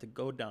eventually wanted to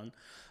go down?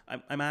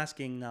 I'm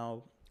asking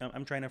now.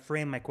 I'm trying to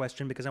frame my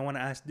question because I want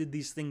to ask: did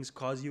these things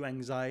cause you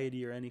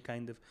anxiety or any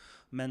kind of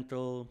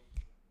mental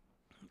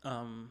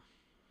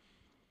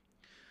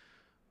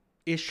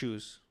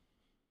issues?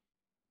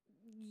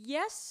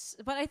 Yes,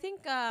 but I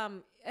think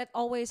it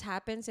always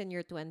happens in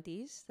your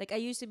 20s. Like I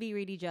used to be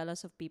really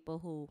jealous of people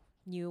who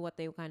knew what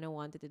they kind of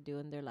wanted to do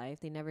in their life.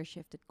 They never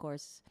shifted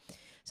course.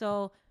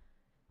 So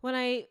when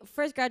I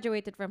first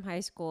graduated from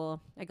high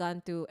school, I got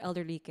into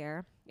elderly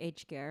care,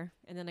 aged care,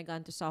 and then I got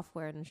into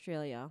software in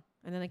Australia.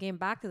 And then I came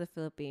back to the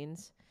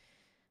Philippines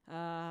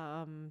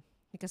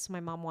because my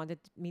mom wanted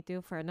me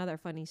to, for another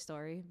funny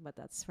story, but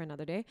that's for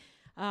another day.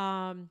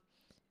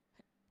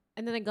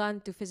 And then I got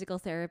into physical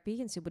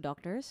therapy in Cebu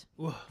Doctors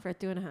Whoa. for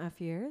 2.5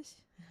 years.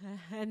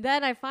 And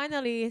then I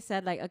finally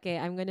said like, okay,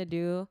 I'm going to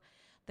do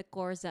the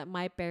course that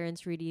my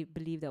parents really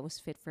believed that was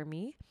fit for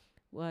me,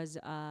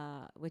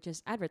 which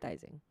is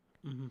advertising.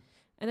 Mm-hmm.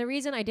 And the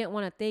reason I didn't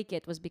want to take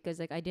it was because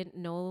like I didn't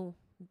know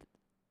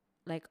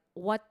like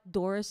what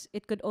doors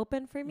it could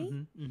open for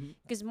me.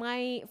 Because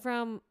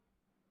from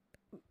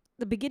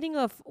the beginning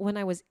of when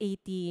I was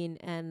 18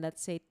 and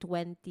let's say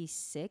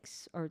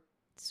 26 or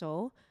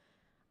so,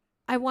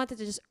 I wanted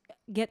to just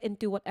get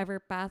into whatever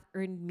path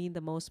earned me the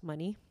most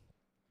money.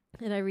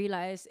 And I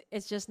realized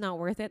it's just not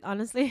worth it,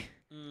 honestly.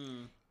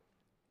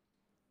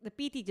 The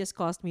PT just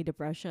caused me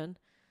depression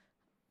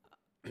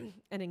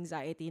and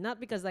anxiety. Not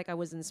because like I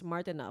wasn't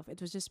smart enough.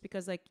 It was just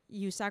because like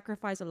you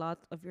sacrifice a lot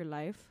of your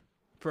life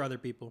For other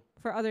people.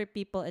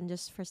 and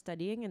just for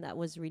studying, and that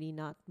was really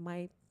not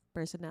my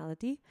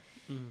personality.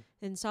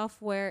 In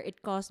software,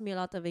 it caused me a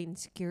lot of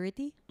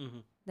insecurity.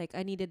 Like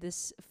I needed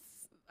this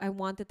I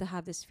wanted to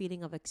have this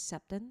feeling of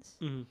acceptance.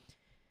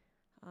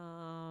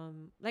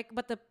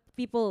 But the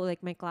people,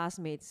 like my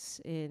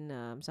classmates in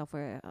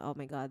software, oh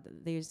my God,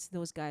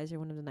 those guys are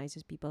one of the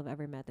nicest people I've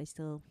ever met.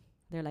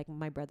 They're like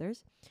my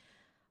brothers.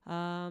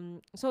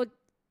 So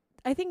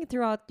I think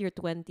throughout your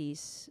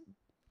 20s,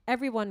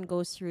 everyone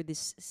goes through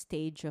this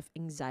stage of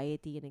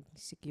anxiety and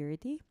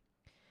insecurity.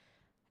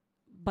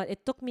 But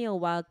it took me a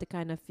while to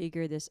kind of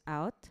figure this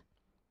out.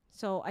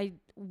 So I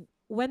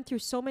went through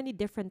so many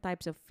different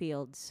types of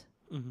fields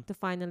to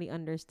finally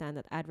understand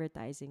that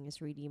advertising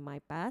is really my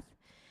path.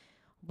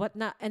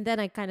 And then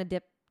I kind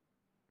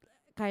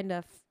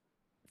of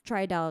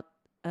tried out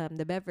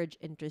the beverage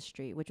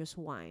industry, which was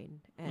wine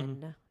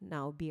and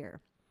now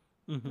beer.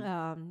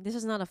 This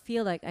is not a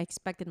field like I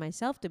expected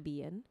myself to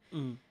be in,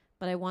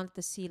 but I wanted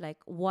to see like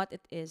what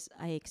it is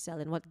I excel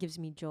in, what gives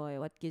me joy,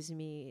 what gives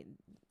me,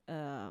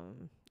 what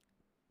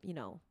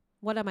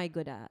am I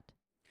good at?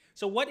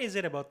 So, what is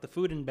it about the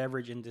food and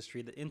beverage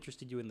industry that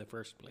interested you in the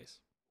first place?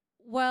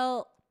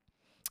 Well,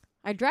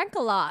 I drank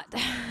a lot.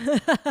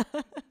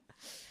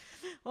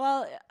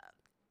 well,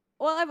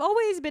 well, I've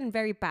always been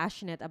very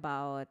passionate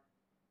about.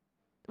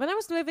 When I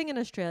was living in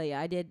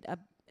Australia,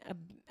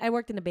 I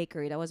worked in a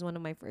bakery. That was one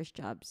of my first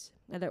jobs.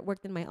 I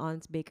worked in my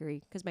aunt's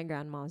bakery because my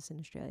grandma was in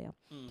Australia,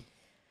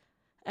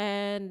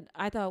 and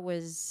I thought it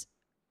was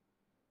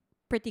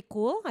pretty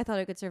cool. I thought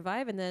I could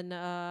survive, and then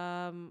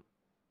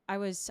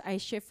I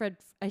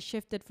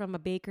shifted from a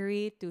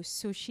bakery to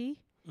sushi.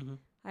 Mm-hmm.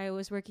 I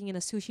was working in a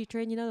sushi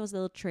train. You know those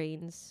little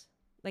trains,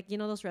 like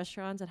those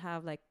restaurants that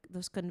have like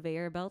those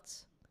conveyor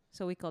belts.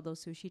 So we call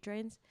those sushi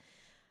trains.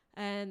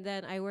 And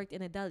then I worked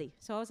in a deli.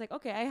 So I was like,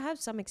 okay, I have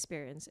some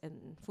experience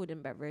in food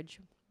and beverage.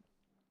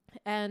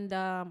 And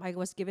I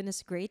was given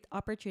this great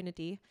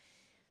opportunity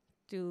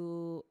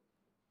to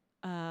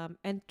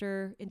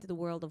enter into the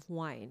world of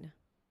wine.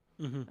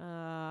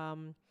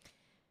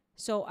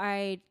 So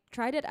I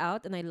tried it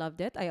out and I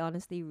loved it. I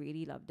honestly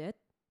really loved it.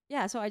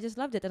 Yeah, so I just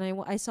loved it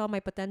and I saw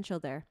my potential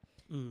there.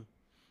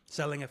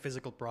 Selling a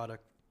physical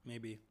product,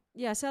 maybe.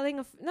 Yeah,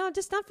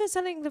 just not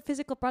selling the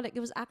physical product. It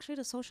was actually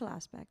the social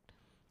aspect.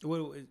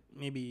 Well,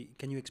 maybe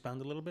can you expand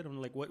a little bit on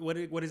like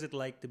what is it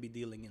like to be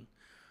dealing in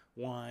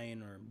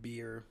wine or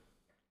beer?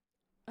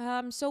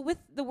 So with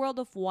the world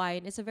of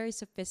wine, it's a very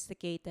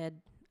sophisticated,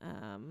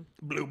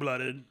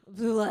 Blue-blooded.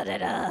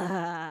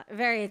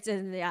 very.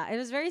 It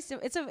was very.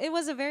 It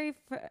was a very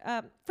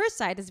first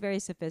sight. It's very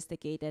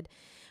sophisticated,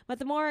 but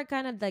the more I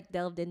kind of like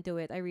delved into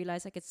it, I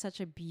realized like it's such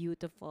a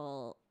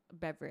beautiful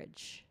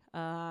beverage.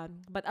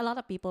 But a lot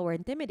of people were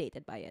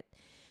intimidated by it.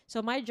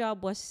 So my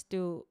job was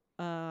to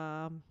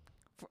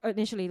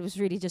initially it was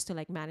really just to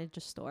like manage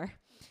a store,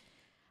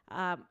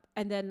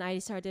 and then I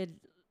started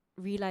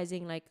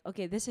realizing like,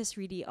 okay, this is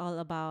really all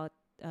about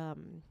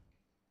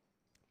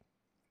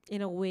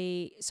in a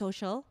way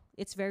social.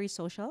 It's very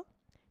social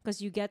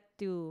because you get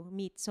to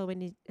meet so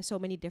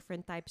many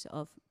different types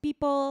of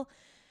people,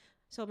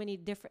 so many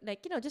different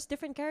like just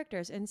different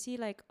characters, and see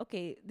like,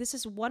 okay, this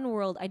is one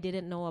world I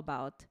didn't know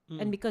about.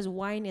 And because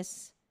wine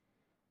is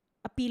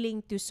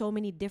appealing to so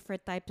many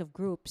different types of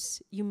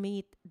groups, you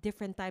meet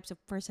different types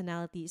of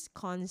personalities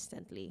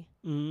constantly.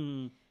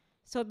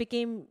 So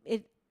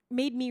it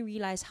made me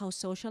realize how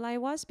social I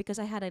was because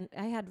I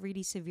had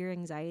really severe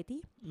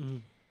anxiety.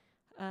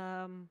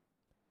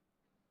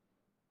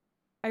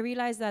 I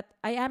realized that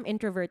I am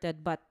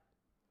introverted, but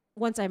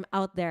once I'm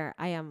out there,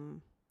 I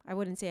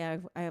wouldn't say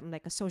I am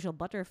like a social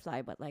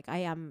butterfly, but like I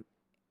am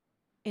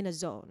in a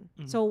zone.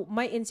 So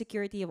my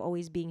insecurity of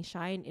always being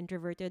shy and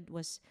introverted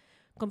was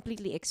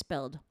completely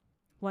expelled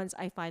once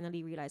I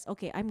finally realized,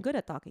 okay, I'm good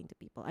at talking to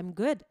people. I'm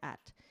good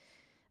at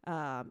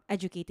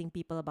educating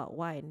people about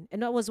wine.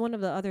 And that was one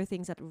of the other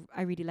things that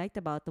I really liked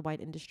about the wine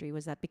industry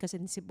was that because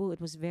in Cebu,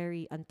 it was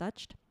very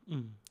untouched,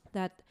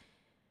 that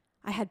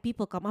I had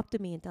people come up to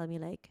me and tell me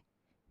like,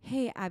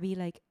 hey, Abby,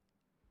 like,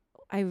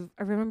 I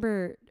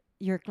remember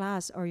your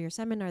class or your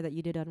seminar that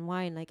you did on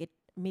wine. Like, it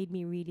made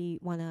me really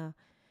want to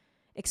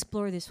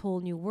explore this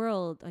whole new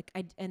world. Like,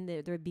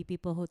 there would be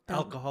people who tell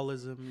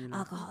Alcoholism.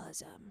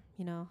 Alcoholism,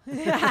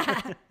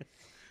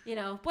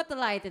 put the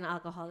light in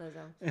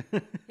alcoholism.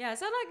 Yeah,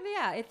 so like,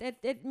 yeah,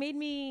 it made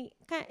me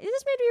it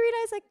just made me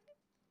realize like,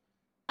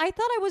 I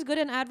thought I was good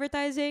in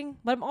advertising,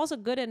 but I'm also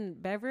good in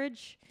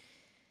beverage.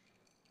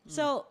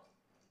 So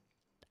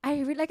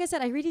like I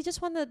said, I really just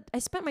I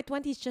spent my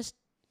 20s just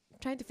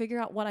trying to figure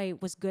out what I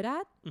was good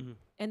at.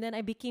 And then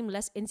I became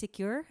less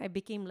insecure. I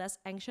became less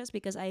anxious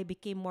because I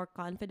became more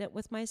confident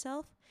with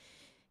myself.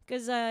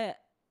 Because, I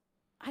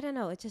don't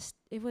know,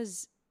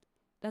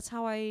 that's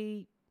how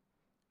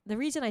the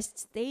reason I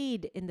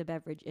stayed in the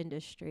beverage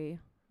industry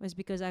was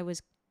because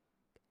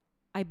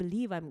I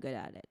believe I'm good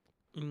at it.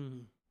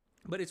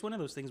 But it's one of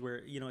those things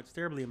where, it's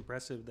terribly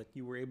impressive that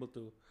you were able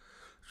to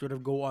sort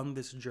of go on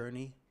this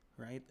journey,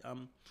 right?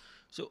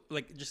 So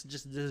like just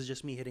this is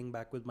just me hitting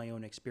back with my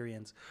own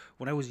experience.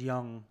 When I was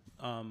young,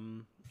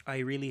 I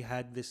really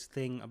had this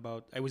thing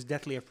about I was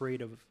deathly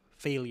afraid of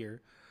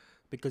failure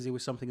because it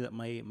was something that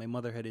my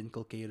mother had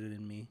inculcated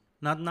in me.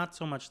 Not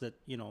so much that,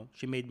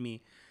 she made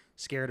me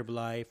scared of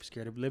life,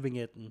 scared of living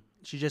it, and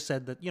she just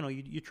said that,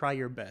 you try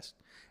your best.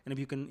 And if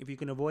you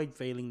can avoid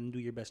failing, then do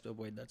your best to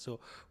avoid that.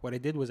 So what I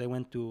did was I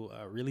went to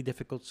a really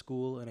difficult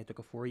school and I took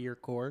a 4-year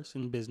course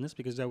in business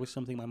because that was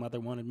something my mother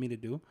wanted me to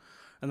do.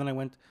 And then I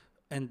went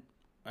and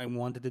I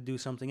wanted to do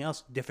something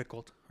else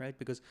difficult, right?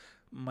 Because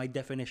my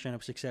definition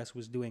of success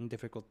was doing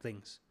difficult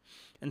things.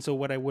 And so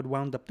what I would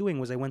wound up doing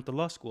was I went to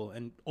law school,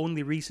 and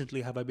only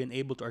recently have I been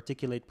able to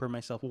articulate for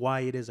myself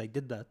why it is I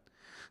did that.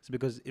 It's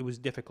because it was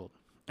difficult.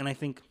 And I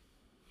think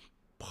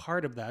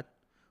part of that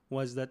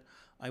was that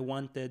I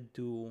wanted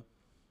to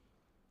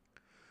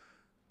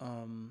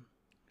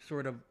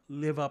sort of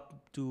live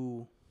up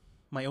to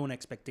my own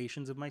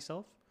expectations of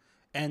myself.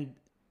 And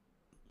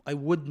I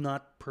would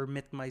not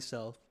permit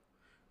myself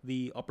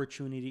the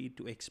opportunity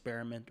to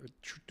experiment or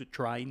to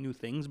try new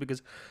things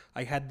because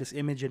I had this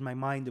image in my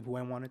mind of who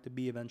I wanted to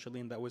be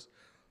eventually, and that was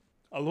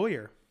a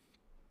lawyer.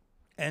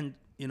 And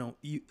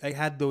I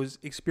had those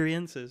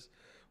experiences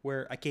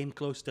where I came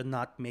close to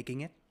not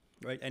making it.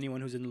 Right? Anyone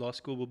who's in law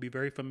school will be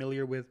very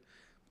familiar with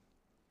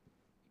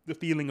the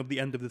feeling of the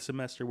end of the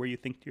semester, where you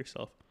think to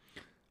yourself,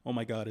 "Oh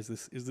my God, is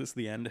this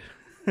the end?"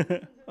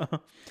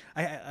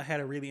 I had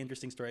a really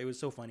interesting story. It was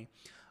so funny.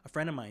 A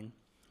friend of mine,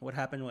 what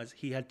happened was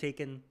he had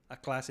taken a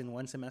class in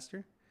one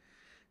semester,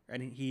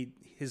 and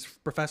his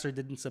professor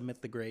didn't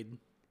submit the grade,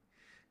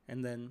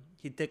 and then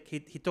he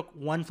took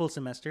one full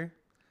semester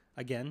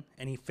again,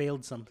 and he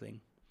failed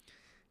something,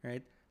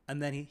 right?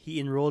 And then he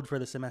enrolled for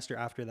the semester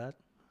after that,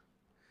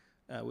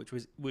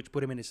 which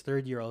put him in his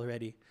third year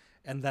already,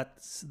 and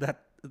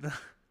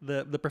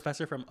the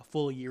professor from a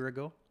full year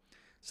ago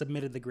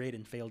submitted the grade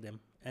and failed him.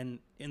 And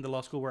in the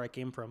law school where I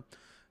came from,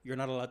 you're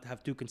not allowed to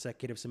have two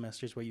consecutive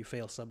semesters where you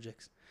fail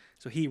subjects.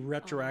 So he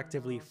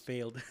retroactively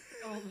failed.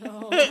 Oh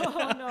no!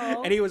 Oh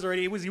no! And he was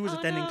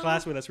attending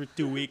class with us for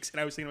 2 weeks, and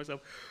I was thinking to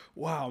myself,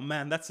 "Wow,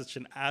 man, that's such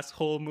an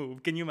asshole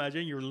move." Can you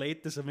imagine? You're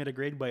late to submit a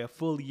grade by a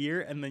full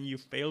year, and then you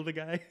fail the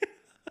guy.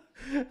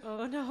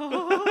 Oh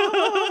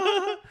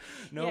no!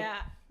 No,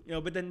 Yeah.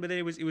 but then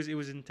it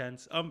was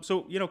intense.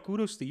 So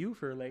kudos to you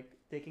for like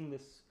taking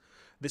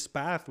this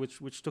path,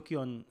 which took you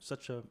on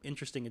such a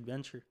interesting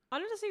adventure.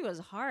 Honestly, it was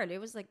hard. It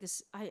was like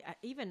this. I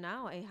even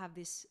now I have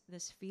this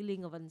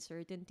feeling of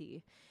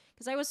uncertainty,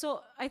 because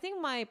I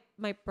think my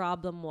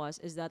problem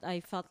is that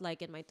I felt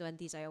like in my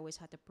 20s I always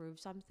had to prove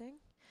something,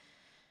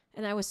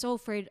 and I was so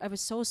afraid. I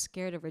was so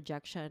scared of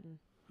rejection.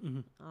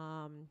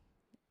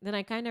 Then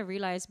I kind of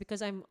realized,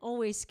 because I'm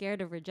always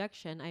scared of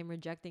rejection, I'm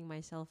rejecting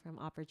myself from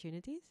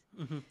opportunities.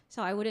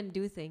 So I wouldn't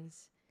do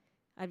things.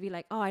 I'd be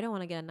like, oh, I don't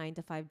want to get a 9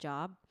 to 5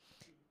 job,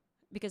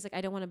 because like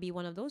I don't want to be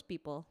one of those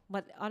people.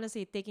 But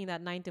honestly, taking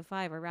that 9 to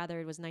 5, or rather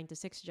it was 9 to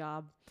 6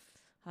 job,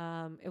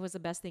 it was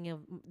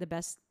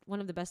one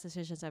of the best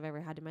decisions I've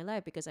ever had in my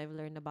life, because I've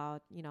learned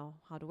about,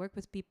 how to work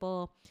with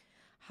people,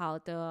 how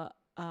to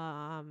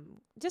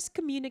just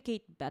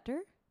communicate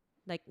better.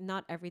 Like,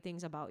 not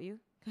everything's about you,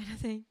 kind of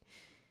thing.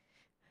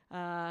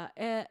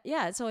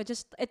 Yeah, so it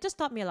just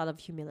taught me a lot of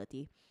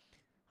humility.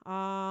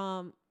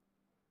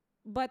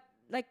 But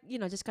like,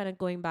 just kind of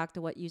going back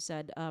to what you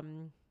said,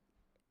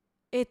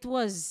 it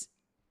was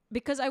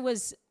because I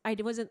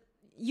wasn't.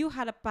 You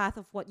had a path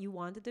of what you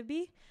wanted to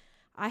be.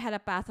 I had a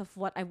path of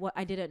what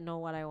I didn't know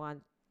what I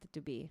wanted to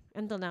be.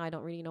 Until now, I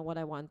don't really know what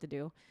I want to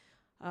do.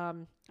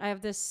 I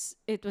have this.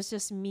 It was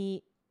just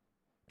me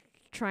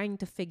trying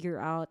to figure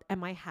out: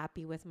 am I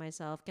happy with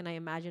myself? Can I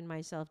imagine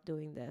myself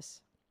doing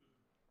this?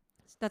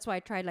 That's why I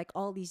tried like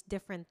all these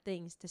different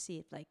things to see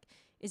if like,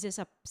 is this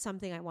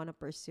something I want to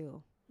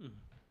pursue?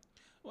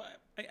 Well,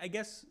 I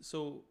guess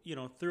so.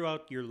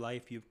 Throughout your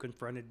life, you've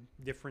confronted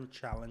different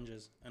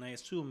challenges, and I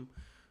assume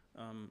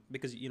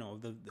because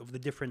of the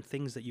different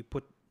things that you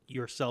put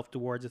yourself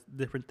towards, the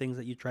different things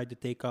that you tried to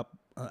take up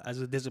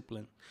as a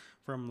discipline,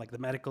 from like the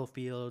medical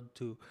field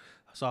to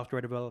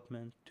software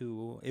development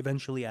to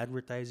eventually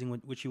advertising,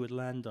 which you would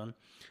land on.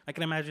 I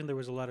can imagine there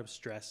was a lot of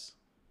stress,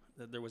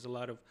 that there was a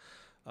lot of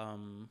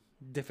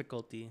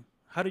difficulty.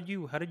 How did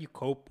you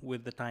cope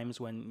with the times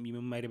when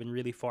you might have been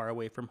really far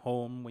away from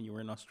home, when you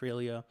were in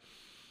Australia?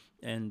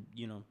 And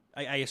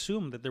I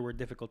assume that there were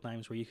difficult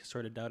times where you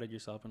sort of doubted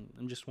yourself, and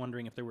I'm just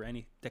wondering if there were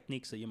any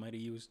techniques that you might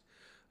have used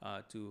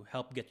to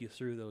help get you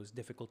through those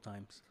difficult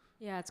times.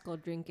 Yeah, it's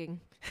called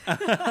drinking. No,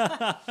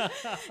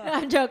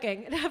 I'm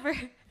joking. Never.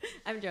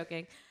 I'm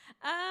joking.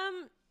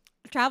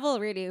 Travel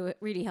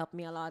really helped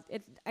me a lot.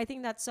 I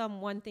think that's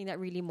one thing that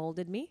really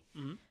molded me.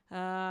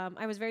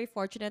 I was very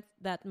fortunate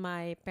that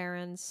my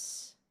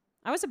parents.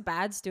 I was a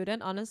bad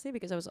student, honestly,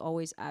 because I was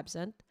always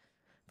absent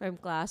from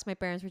class. My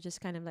parents were just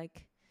kind of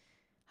like,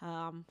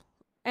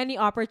 any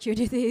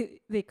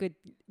opportunity they could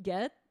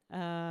get,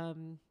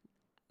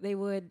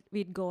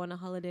 we'd go on a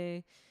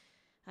holiday.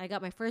 I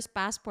got my first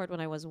passport when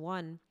I was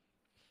 1.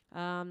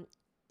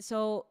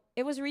 So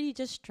it was really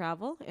just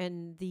travel,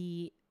 and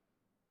the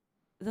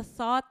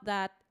thought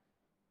that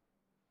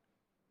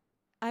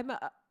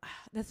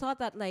the thought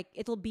that like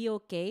it'll be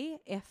okay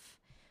if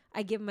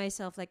I give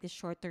myself like this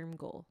short-term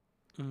goal,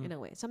 in a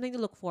way, something to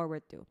look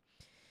forward to.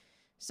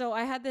 So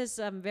I had this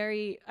I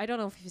don't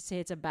know if you say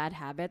it's a bad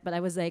habit, but I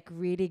was like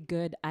really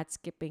good at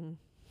skipping,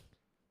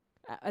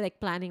 like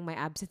planning my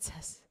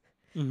absences.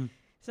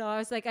 So I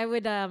was like, I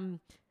would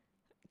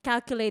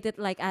calculate it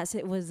like as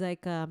it was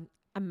like a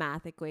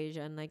math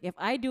equation. Like, if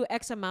I do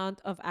X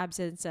amount of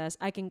absences,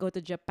 I can go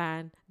to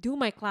Japan, do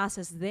my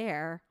classes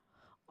there,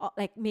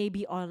 like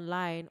maybe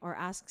online, or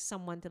ask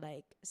someone to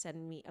like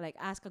send me, like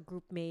ask a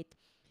group mate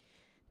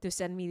to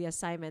send me the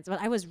assignments.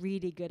 But I was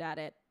really good at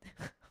it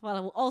while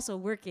I'm also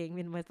working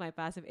with my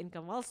passive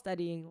income, while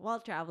studying, while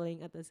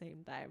traveling at the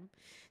same time.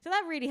 So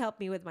that really helped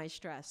me with my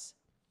stress.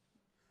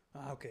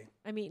 Okay.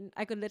 I mean,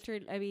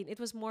 it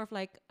was more of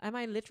like, am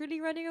I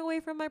literally running away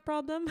from my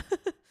problem?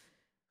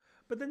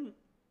 But then,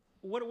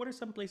 what are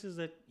some places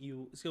that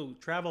so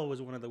travel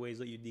was one of the ways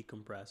that you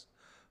decompressed.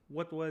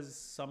 What were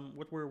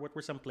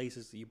some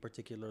places that you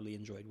particularly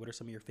enjoyed? What are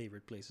some of your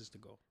favorite places to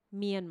go?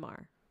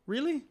 Myanmar.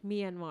 Really?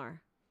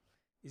 Myanmar.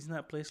 Isn't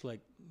that place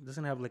like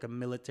doesn't have like a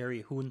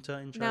military junta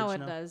in Now charge it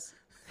now? does.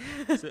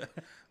 So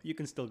you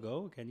can still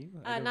go, can you?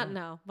 I don't Not know.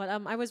 now, but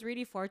I was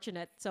really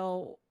fortunate.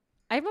 So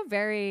I'm a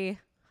very,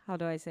 how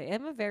do I say?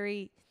 I'm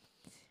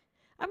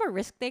a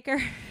risk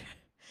taker.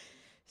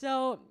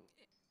 So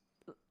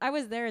I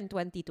was there in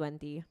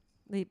 2020,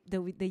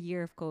 the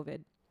year of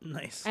COVID,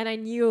 Nice. and I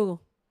knew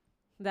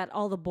that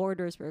all the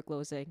borders were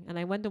closing, and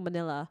I went to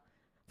Manila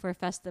for a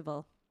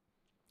festival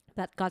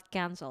that got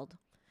canceled.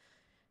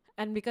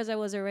 And because I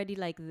was already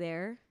like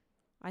there,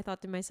 I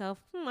thought to myself,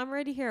 I'm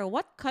already here.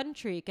 What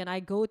country can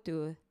I go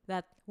to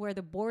that where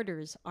the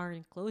borders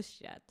aren't closed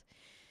yet?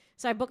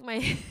 So I booked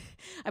my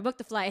I booked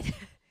the flight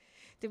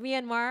to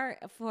Myanmar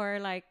for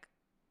like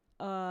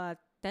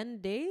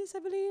 10 days, I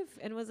believe,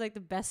 and it was like the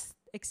best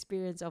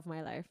experience of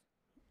my life.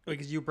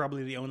 Because you're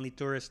probably the only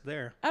tourist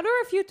there. There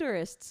were a few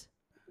tourists.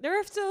 There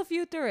were still a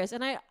few tourists,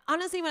 and I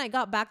honestly, when I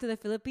got back to the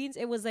Philippines,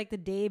 it was like the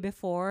day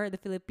before the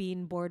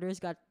Philippine borders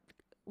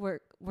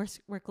were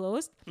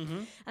closed.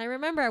 Mm-hmm. I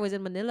remember I was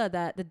in Manila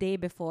that the day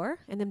before,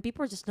 and then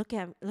people were just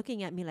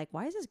looking at me like,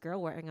 "Why is this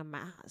girl wearing a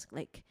mask?"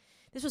 Like,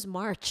 this was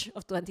March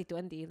of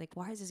 2020. Like,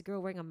 why is this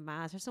girl wearing a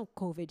mask? There's no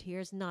COVID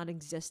here; it's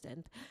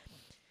non-existent.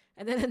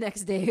 And then the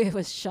next day, it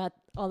was shut.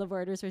 All the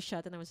borders were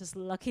shut, and I was just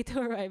lucky to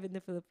arrive in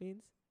the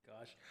Philippines.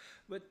 Gosh,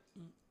 but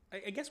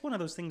I guess one of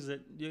those things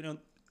that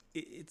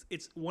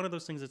it's one of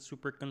those things that's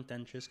super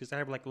contentious because I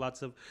have like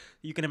lots of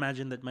you can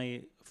imagine that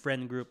my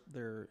friend group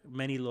there are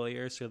many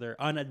lawyers, so they're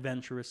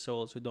unadventurous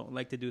souls who don't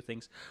like to do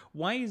things.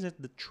 Why is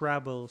it that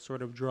travel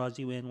sort of draws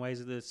you in? Why is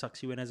it that it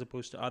sucks you in as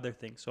opposed to other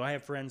things? So I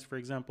have friends, for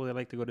example, they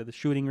like to go to the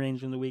shooting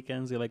range on the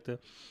weekends. They like to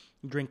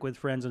drink with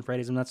friends on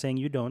Fridays. I'm not saying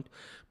you don't,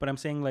 but I'm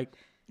saying like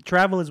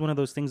travel is one of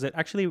those things that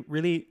actually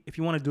really if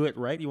you want to do it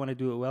right, you want to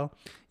do it well,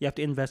 you have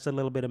to invest a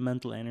little bit of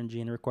mental energy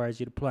and it requires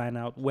you to plan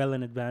out well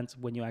in advance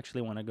when you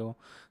actually want to go.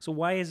 So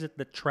why is it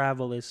that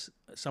travel is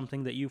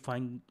something that you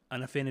find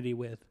an affinity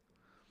with?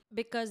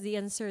 Because the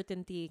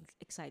uncertainty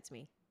excites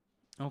me.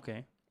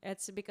 Okay.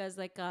 It's because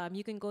like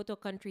you can go to a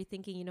country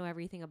thinking you know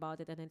everything about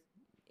it,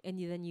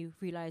 then you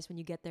realize when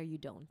you get there you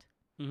don't.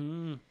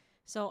 Mm-hmm.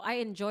 So I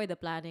enjoy the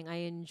planning.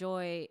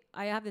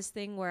 I have this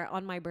thing where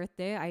on my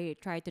birthday I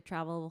try to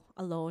travel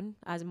alone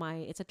as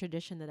it's a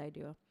tradition that I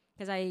do.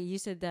 Because I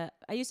used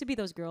to be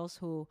those girls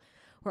who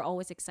were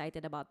always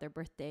excited about their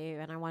birthday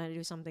and I wanted to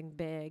do something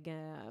big.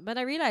 But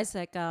I realized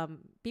like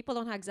people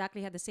don't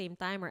exactly have the same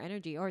time or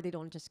energy, or they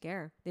don't just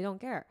care. They don't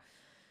care.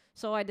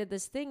 So I did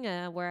this thing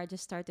where I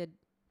just started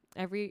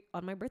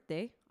on my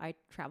birthday I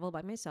travel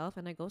by myself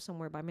and I go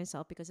somewhere by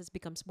myself because it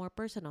becomes more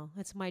personal.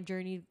 It's my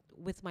journey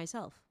with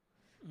myself.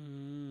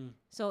 Mm.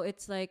 So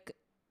it's like,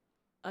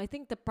 I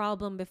think the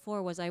problem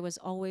before was I was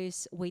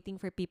always waiting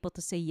for people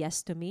to say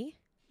yes to me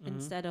Mm-hmm.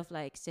 instead of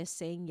like just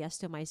saying yes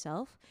to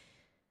myself.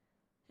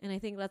 And I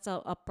think that's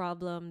a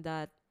problem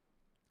that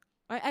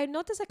I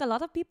notice like a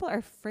lot of people are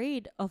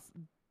afraid of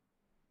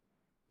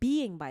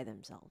being by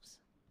themselves.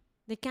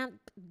 They can't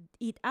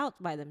eat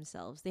out by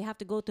themselves. They have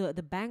to go to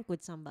the bank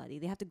with somebody.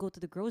 They have to go to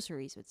the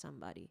groceries with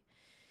somebody.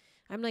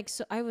 I'm like,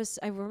 I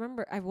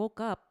remember I woke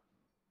up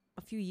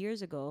a few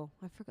years ago.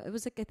 I forgot. It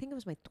was like I think it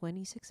was my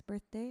 26th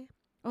birthday.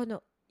 Oh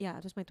no, yeah,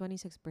 it was my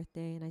 26th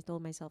birthday, and I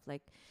told myself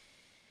like,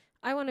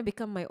 I want to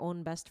become my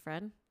own best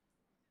friend.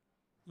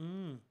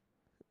 Mm.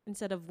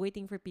 Instead of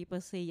waiting for people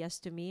to say yes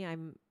to me,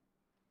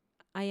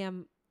 I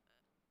am,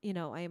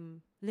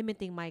 I'm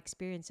limiting my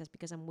experiences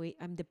because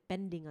I'm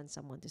depending on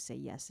someone to say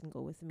yes and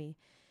go with me,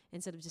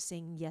 instead of just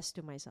saying yes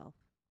to myself.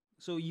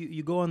 So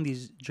you go on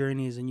these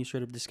journeys and you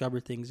sort of discover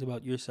things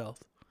about yourself,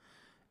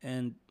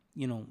 and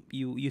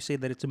you say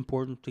that it's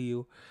important to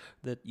you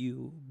that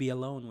you be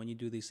alone when you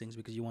do these things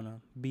because you want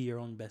to be your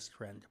own best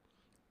friend.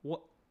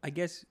 What I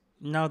guess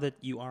now that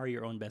you are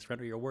your own best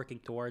friend or you're working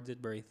towards it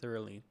very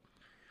thoroughly,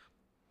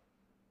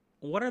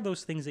 what are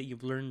those things that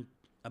you've learned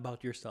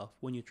about yourself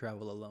when you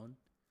travel alone?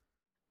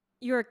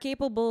 You're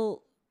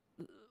capable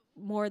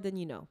more than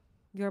you know.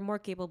 You're more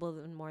capable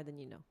than more than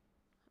you know.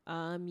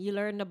 You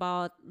learn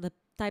about the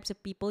types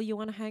of people you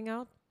want to hang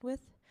out with.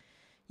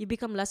 You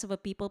become less of a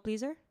people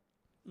pleaser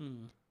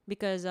Mm.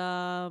 because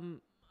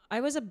I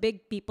was a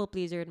big people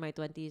pleaser in my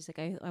 20s.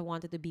 Like I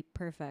wanted to be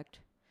perfect.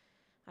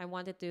 I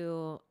wanted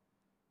to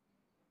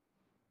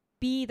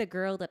be the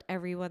girl that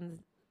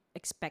everyone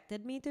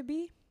expected me to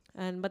be.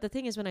 But the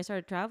thing is when I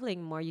started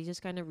traveling more, you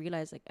just kind of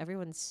realize like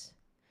everyone's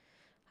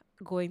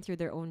going through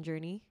their own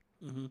journey.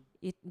 Mm-hmm.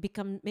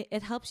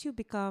 It helps you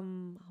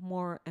become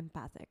more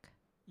empathic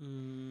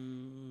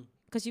Mm.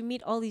 because you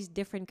meet all these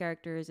different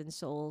characters and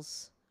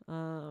souls.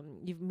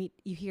 You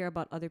hear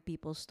about other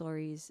people's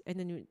stories, and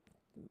then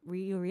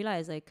you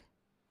realize like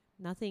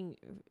nothing,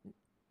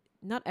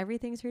 not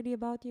everything's really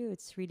about you.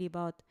 It's really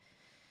about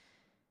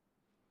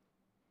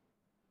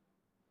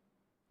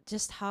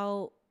just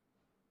how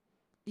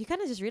you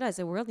kind of just realize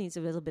the world needs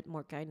a little bit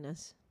more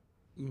kindness.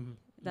 Mm-hmm.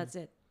 That's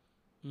it.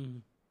 Mm-hmm.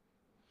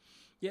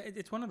 Yeah,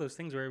 it's one of those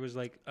things where it was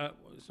like,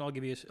 so I'll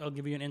give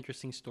you an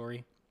interesting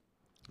story.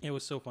 It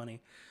was so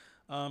funny.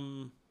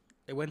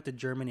 I went to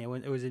Germany. I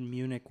was in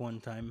Munich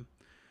one time,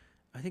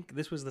 I think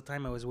this was the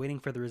time I was waiting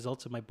for the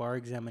results of my bar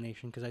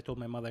examination because I told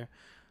my mother,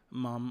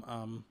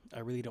 Mom, I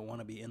really don't want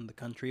to be in the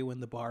country when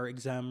the bar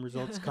exam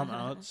results come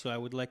out, so I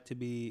would like to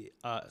be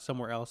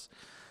somewhere else.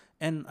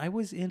 And I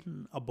was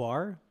in a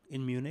bar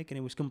in Munich, and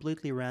it was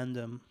completely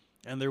random.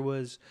 And there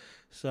was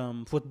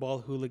some football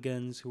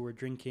hooligans who were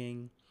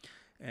drinking,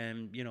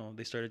 and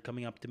they started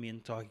coming up to me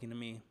and talking to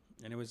me.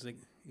 And it was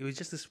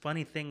just this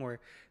funny thing where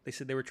they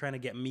said they were trying to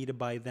get me to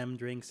buy them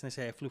drinks, and I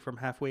said I flew from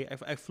halfway.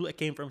 I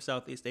came from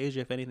Southeast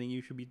Asia. If anything,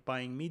 you should be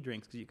buying me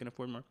drinks because you can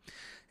afford more.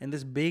 And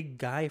this big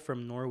guy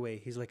from Norway,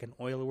 he's like an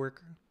oil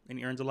worker, and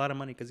he earns a lot of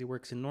money because he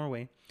works in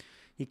Norway.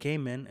 He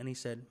came in and he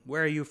said,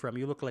 "Where are you from?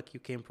 You look like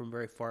you came from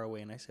very far away."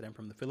 And I said, "I'm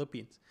from the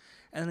Philippines."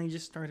 And then he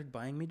just started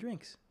buying me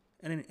drinks,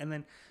 and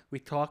then we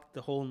talked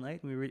the whole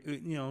night. We were,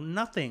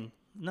 nothing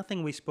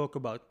we spoke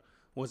about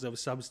was of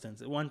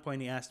substance. At one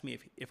point, he asked me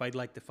if I'd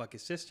like to fuck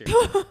his sister,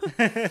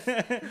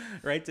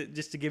 right?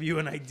 Just to give you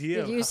an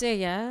idea. Did you say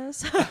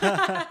yes?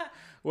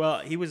 Well,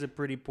 he was a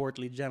pretty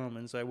portly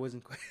gentleman, so I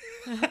wasn't quite.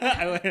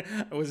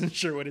 I wasn't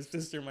sure what his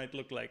sister might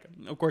look like.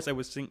 Of course, I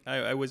was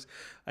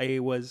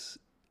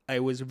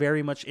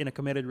very much in a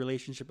committed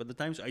relationship at the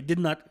time, so I did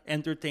not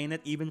entertain it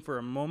even for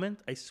a moment.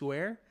 I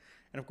swear.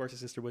 And of course, his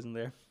sister wasn't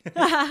there,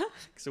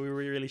 so we were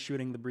really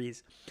shooting the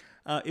breeze.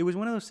 It was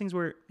one of those things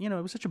where it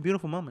was such a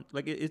beautiful moment.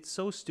 Like it's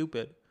so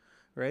stupid,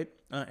 right?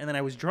 And then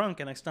I was drunk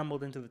and I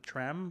stumbled into the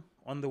tram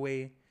on the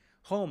way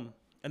home,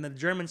 and the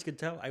Germans could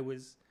tell I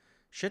was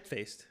shit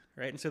faced,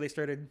 right? And so they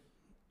started,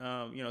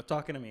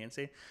 talking to me and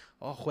say,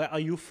 "Oh, where are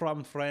you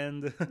from,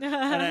 friend?"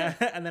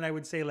 and then I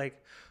would say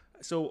like,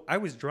 so I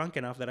was drunk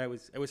enough that I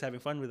was having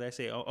fun with it. I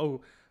say,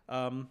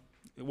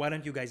 why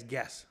don't you guys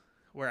guess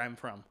where I'm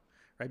from?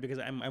 Right, because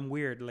I'm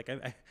weird. Like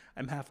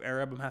I'm half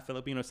Arab, I'm half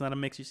Filipino. It's not a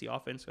mix you see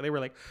often. So they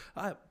were like,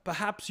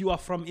 perhaps you are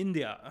from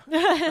India,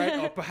 right?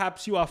 Or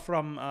perhaps you are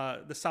from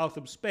the south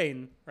of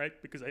Spain, right?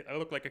 Because I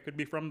look like I could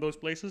be from those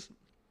places.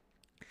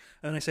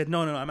 And I said,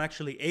 no, I'm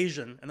actually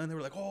Asian. And then they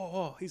were like,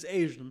 oh, he's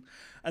Asian.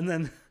 And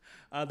then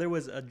there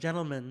was a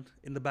gentleman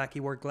in the back.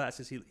 He wore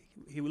glasses.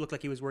 He looked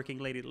like he was working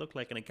late. He looked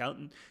like an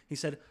accountant. He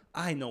said,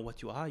 I know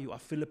what you are. You are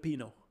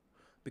Filipino.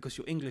 Because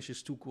your English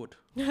is too good.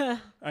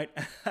 Right?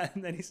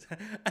 And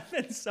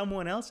then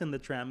someone else in the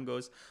tram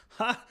goes,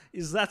 "Ha,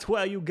 is that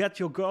where you get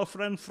your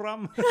girlfriend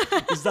from?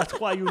 Is that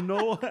why you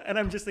know?" And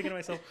I'm just thinking to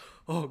myself,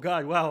 oh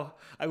God, wow,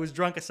 I was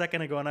drunk a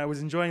second ago and I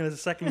was enjoying this a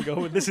second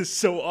ago. This is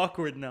so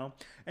awkward now.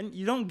 And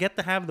you don't get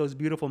to have those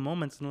beautiful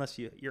moments unless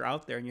you're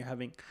out there and you're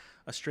having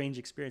a strange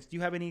experience. Do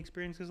you have any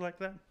experiences like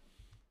that?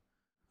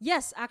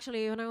 Yes,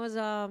 actually, when I was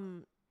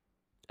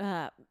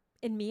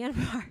in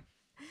Myanmar,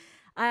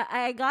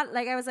 I got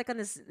I was like on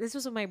this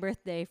was on my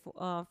birthday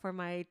for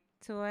my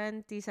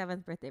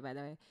 27th birthday, by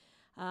the way.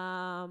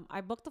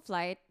 I booked a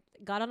flight,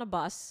 got on a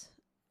bus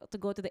to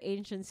go to the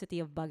ancient city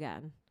of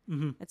Bagan.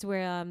 Mm-hmm. That's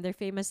where they're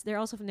famous. They're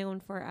also known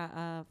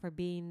for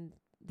being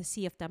the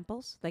sea of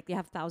temples. Like they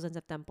have thousands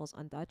of temples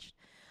untouched.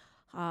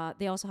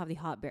 They also have the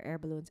hot air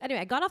balloons.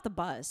 Anyway, I got off the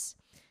bus.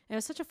 And it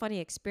was such a funny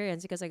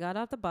experience because I got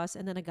off the bus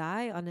and then a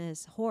guy on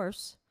his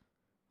horse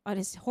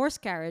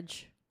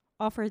carriage,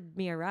 offered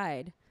me a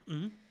ride.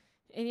 Mm-hmm.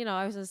 And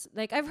I was just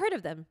like, I've heard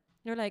of them.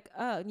 They're like,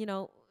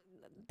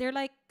 they're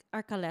like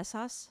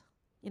Arcalesas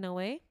in a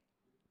way,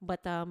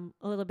 but a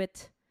little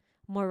bit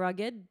more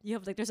rugged. You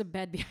have there's a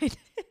bed behind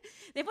it.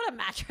 They put a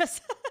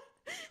mattress.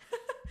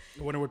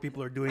 I wonder what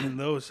people are doing in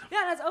those.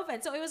 Yeah, that's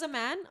open. So it was a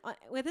man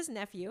with his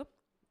nephew.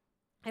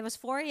 It was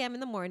 4 a.m. in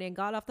the morning.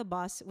 Got off the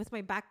bus with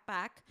my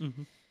backpack.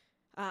 Mm-hmm.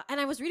 And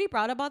I was really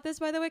proud about this,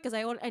 by the way, because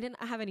I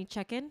didn't have any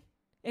check-in.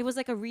 It was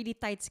like a really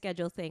tight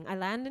schedule thing. I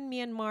land in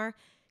Myanmar,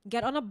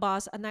 get on a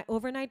bus,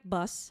 overnight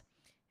bus,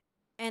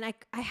 and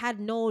I had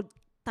no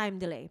time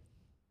delay.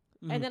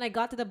 Mm-hmm. And then I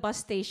got to the bus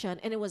station,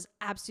 and it was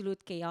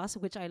absolute chaos,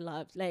 which I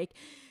loved. Like,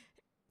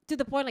 to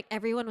the point,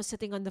 everyone was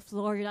sitting on the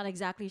floor. You're not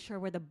exactly sure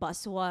where the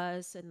bus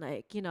was. And,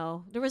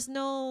 there's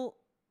no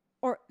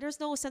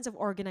sense of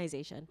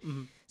organization.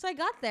 Mm-hmm. So I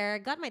got there,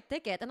 got my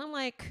ticket, and I'm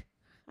like,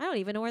 I don't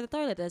even know where the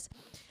toilet is.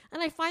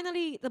 And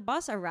the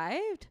bus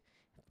arrived.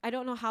 I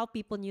don't know how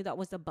people knew that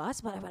was the bus,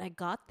 but when I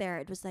got there,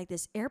 it was like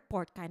this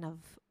airport kind of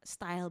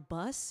style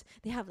bus.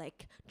 They have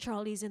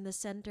trolleys in the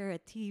center, a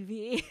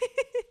TV.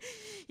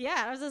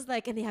 Yeah, I was just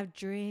and they have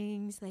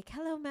drinks.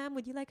 Hello, ma'am,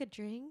 would you like a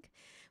drink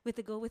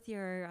to go with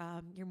your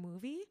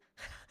movie?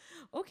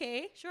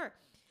 Okay, sure.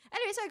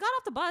 Anyway, so I got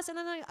off the bus and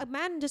then a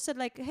man just said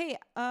hey,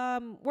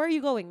 where are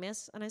you going,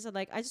 miss? And I said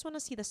I just want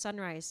to see the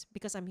sunrise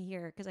because I'm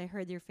here because I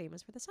heard you're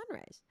famous for the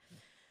sunrise.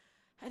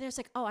 And they're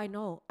oh, I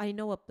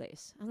know a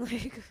place. I'm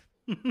like,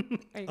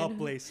 a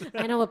place.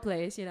 I know a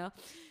place,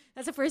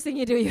 That's the first thing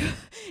you do.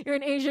 You're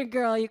an Asian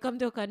girl. You come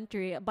to a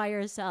country by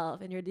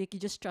yourself and you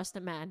just trust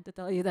a man to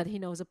tell you that he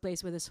knows a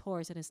place with his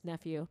horse and his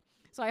nephew.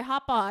 So I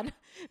hop on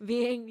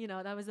being,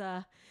 that was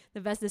the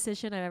best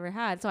decision I've ever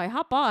had. So I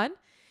hop on.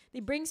 He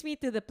brings me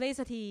to the place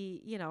that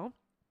he,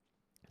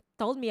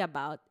 told me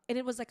about. And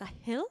it was a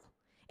hill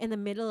in the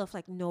middle of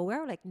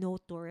nowhere, no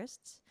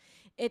tourists.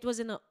 It was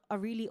in a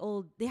really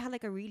old, they had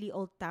a really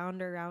old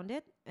town around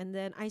it. And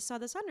then I saw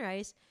the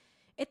sunrise.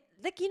 it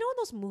like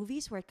those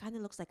movies where it kind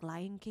of looks like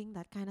Lion King,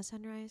 that kind of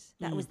sunrise.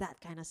 That was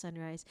that kind of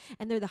sunrise,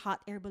 and there are the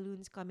hot air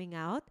balloons coming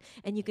out,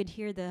 and you could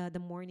hear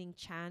the morning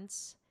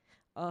chants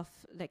of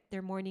like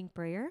their morning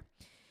prayer.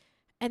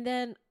 And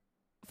then,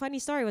 funny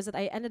story was that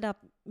I ended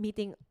up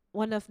meeting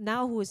one of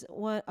now who's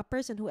a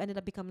person who ended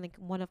up becoming like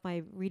one of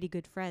my really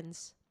good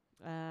friends.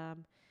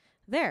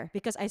 There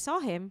because I saw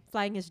him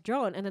flying his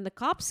drone, and then the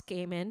cops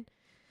came in,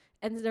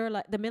 and they were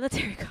like, the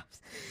military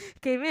cops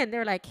came in. They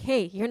were like,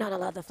 "Hey, you're not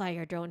allowed to fly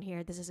your drone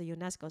here. This is a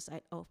UNESCO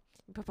site." Oh,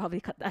 you could probably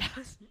cut that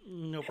out.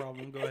 No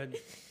problem. Go ahead.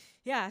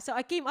 Yeah, so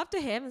I came up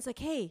to him and it's like,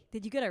 "Hey,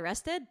 did you get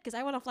arrested? Because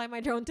I want to fly my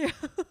drone too."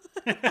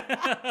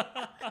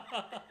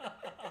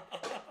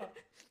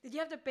 Did you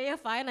have to pay a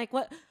fine? Like,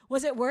 what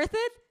was it worth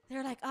it?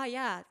 They're like, "Oh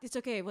yeah, it's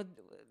okay. Well,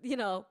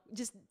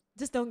 just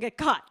don't get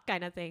caught,"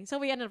 kind of thing. So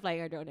we ended up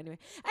flying our drone anyway.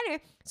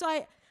 Anyway, so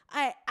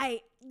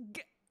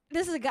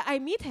this is a guy. I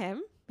meet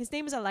him. His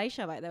name is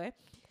Elisha, by the way.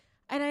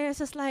 And I was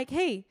just like,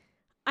 "Hey,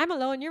 I'm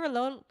alone. You're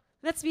alone.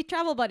 Let's be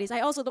travel buddies. I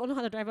also don't know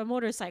how to drive a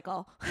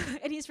motorcycle."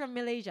 And he's from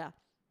Malaysia.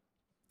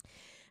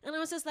 And I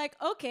was just like,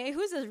 "Okay,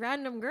 who's this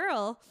random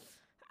girl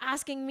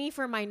asking me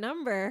for my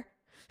number?"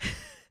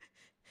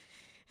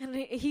 And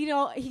he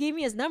gave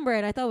me his number,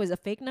 and I thought it was a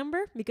fake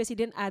number because he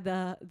didn't add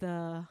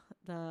the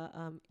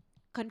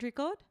country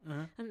code.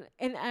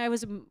 And I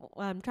was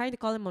trying to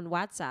call him on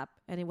WhatsApp,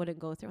 and it wouldn't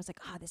go through. I was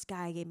like, this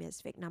guy gave me his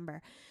fake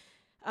number.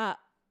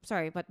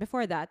 Sorry, but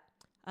before that,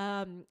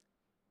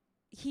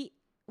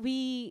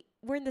 we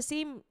were in the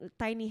same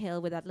tiny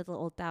hill with that little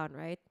old town,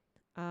 right?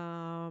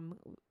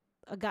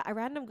 A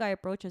random guy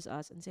approaches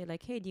us and say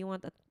like, "Hey, do you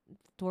want a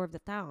tour of the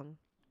town?"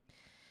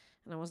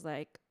 And I was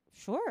like,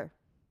 "Sure."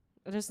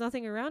 There's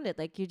nothing around it.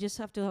 Like, you just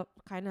have to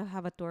kind of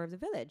have a tour of the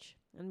village.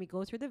 And we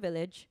go through the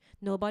village.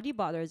 Nobody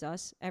bothers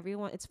us.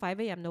 It's 5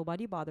 a.m.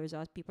 Nobody bothers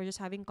us. People are just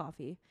having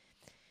coffee.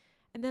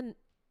 And then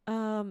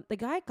the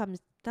guy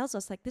tells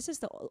us like, this is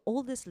the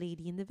oldest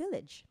lady in the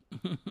village.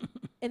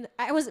 And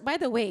by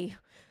the way,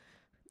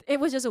 it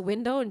was just a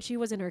window and she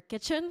was in her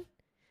kitchen.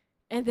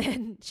 And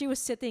then she was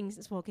sitting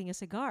smoking a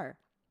cigar.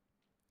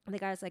 And the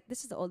guy's like,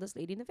 this is the oldest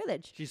lady in the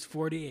village. She's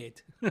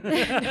 48.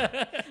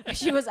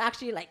 She was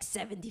actually like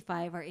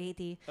 75 or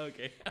 80.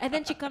 Okay. And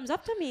then she comes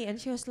up to me and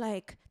she was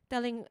like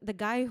telling the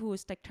guy who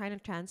was like trying to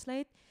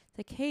translate,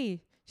 like,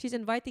 "Hey, she's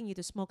inviting you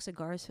to smoke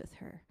cigars with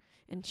her.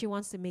 And she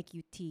wants to make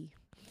you tea."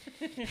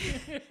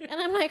 And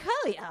I'm like,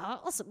 "Hell yeah,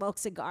 I'll smoke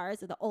cigars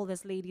with the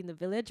oldest lady in the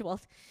village."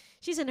 Well,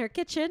 she's in her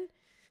kitchen.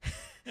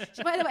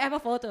 By the way, I have a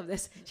photo of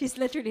this. She's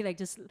literally like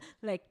just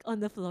like on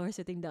the floor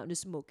sitting down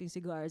just smoking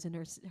cigars, and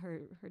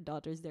her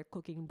daughter's there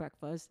cooking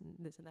breakfast and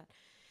this and that.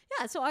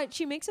 Yeah, so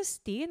she makes us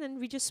tea, and then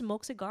we just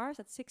smoke cigars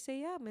at 6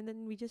 a.m. and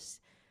then we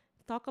just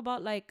talk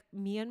about like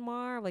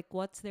Myanmar, like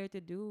what's there to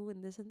do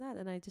and this and that.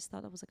 And I just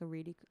thought it was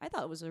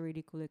a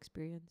really cool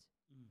experience.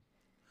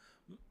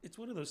 It's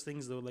one of those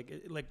things though,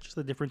 like just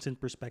the difference in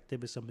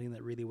perspective is something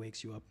that really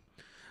wakes you up.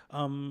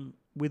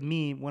 With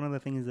me, one of the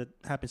things that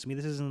happens to me,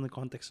 this isn't in the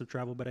context of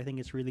travel, but I think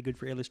it's really good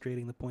for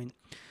illustrating the point.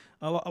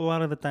 A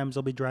lot of the times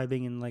I'll be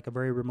driving in like a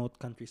very remote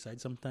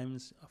countryside,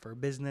 sometimes for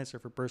business or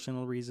for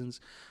personal reasons.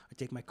 I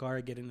take my car,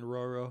 I get in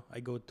Roro, I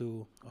go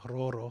to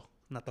Roro,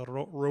 not a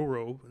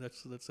Roro.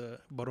 That's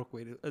a Barok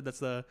way. That's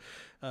the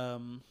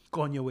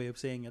Konyo way of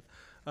saying it.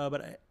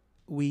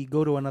 We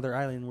go to another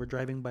island. We're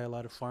driving by a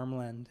lot of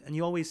farmland, and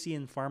you always see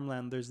in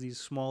farmland there's these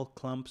small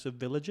clumps of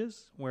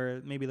villages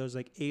where maybe there's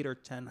like 8 or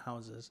 10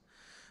 houses.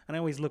 And I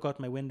always look out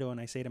my window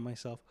and I say to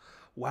myself,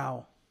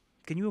 "Wow,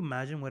 can you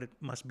imagine what it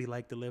must be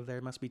like to live there?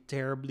 It must be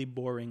terribly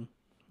boring,"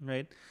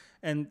 right?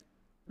 And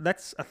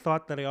that's a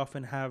thought that I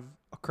often have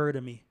occur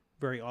to me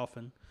very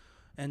often.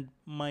 And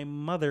my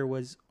mother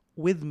was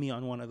with me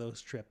on one of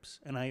those trips,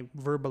 and I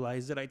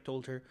verbalized it. I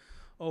told her,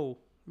 "Oh,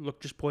 look,"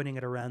 just pointing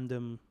at a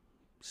random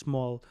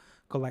small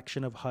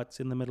collection of huts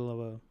in the middle of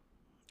a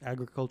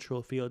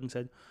agricultural field, and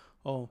said,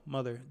 "Oh,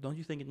 mother, don't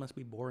you think it must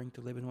be boring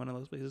to live in one of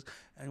those places?"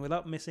 And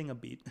without missing a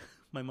beat,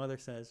 my mother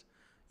says,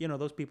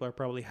 "Those people are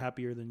probably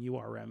happier than you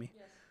are, Rami."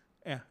 Yes.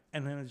 Yeah.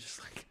 And then it's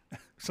just like,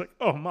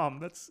 "Oh, Mom,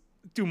 that's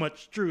too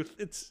much truth.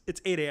 It's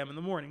 8 a.m. in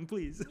the morning,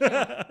 please."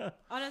 Yeah.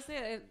 Honestly,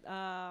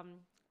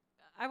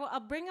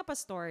 I'll bring up a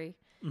story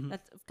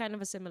that's kind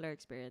of a similar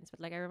experience. But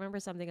like, I remember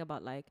something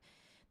about like,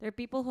 there are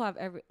people who have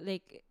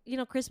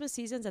Christmas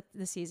season's at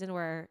the season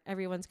where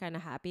everyone's kind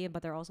of happy,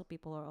 but there are also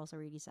people who are also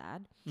really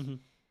sad.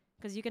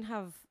 Because you can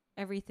have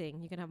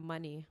everything, you can have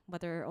money, but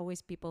there are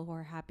always people who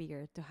are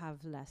happier to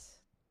have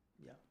less.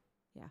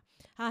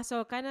 Yeah.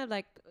 So kind of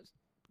like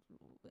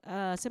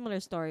a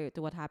similar story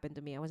to what happened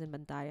to me. I was in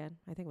Bantayan.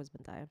 I think it was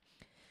Bantayan.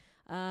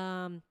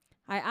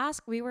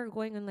 We were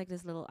going on like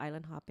this little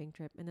island hopping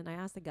trip, and then I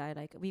asked the guy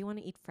like, "We want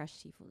to eat fresh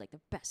seafood, like the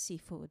best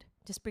seafood.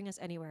 Just bring us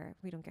anywhere.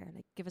 We don't care.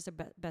 Like, give us the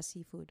best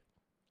seafood."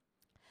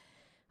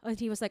 And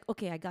he was like,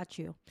 "Okay, I got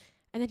you."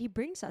 And then he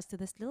brings us to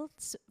this little,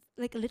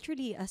 like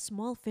literally a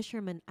small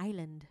fisherman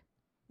island,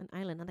 not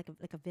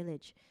like a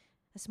village,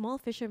 a small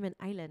fisherman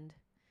island.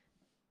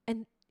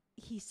 And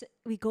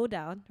we go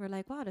down. We're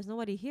like, "Wow, there's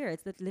nobody here.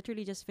 It's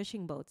literally just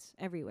fishing boats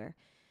everywhere."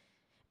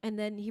 And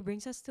then he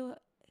brings us to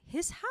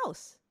his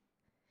house.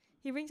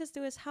 He brings us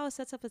to his house,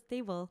 sets up a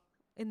table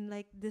in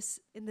like this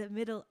in the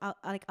middle,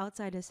 like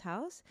outside his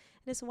house.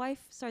 And his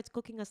wife starts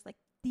cooking us like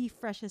the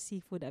freshest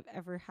seafood I've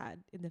ever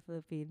had in the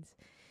Philippines,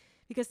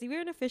 because we were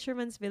in a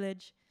fisherman's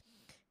village,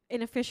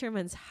 in a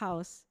fisherman's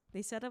house.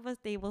 They set up a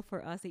table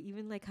for us. They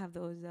even like have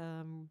those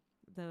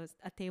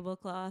a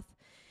tablecloth,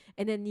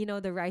 and then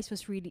the rice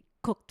was really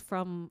cooked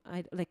from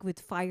like with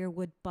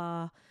firewood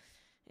pa,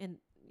 and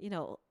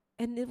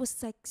and it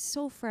was like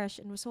so fresh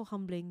and was so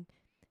humbling.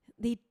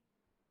 They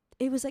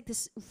It was like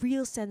this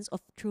real sense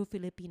of true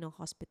Filipino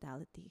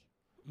hospitality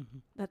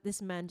that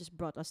this man just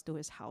brought us to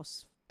his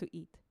house to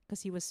eat,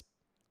 because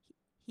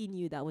he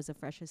knew that was the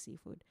freshest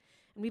seafood.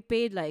 And we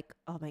paid like,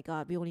 oh my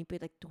god, we only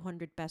paid like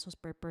 200 pesos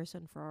per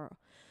person for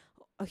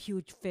a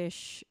huge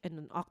fish and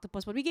an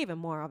octopus, but we gave him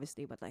more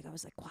obviously. But like I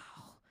was like,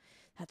 wow,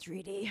 that's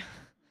really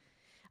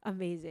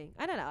amazing.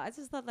 I don't know, I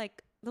just thought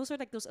like those are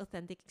like those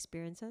authentic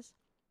experiences.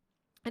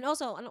 And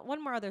also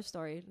one more other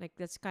story like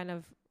that's kind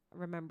of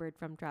remembered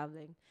from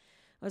traveling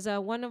was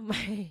one of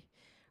my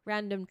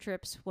random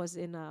trips was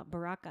in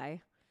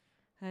Boracay.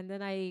 And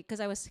then because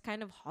I was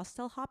kind of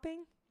hostel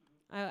hopping.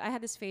 I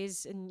had this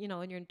phase in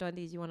your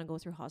 20s, you want to go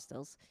through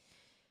hostels.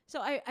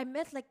 So I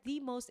met like the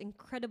most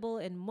incredible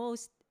and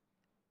most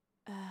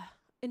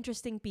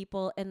interesting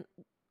people, and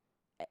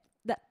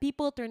that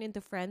people turn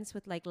into friends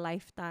with like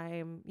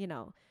lifetime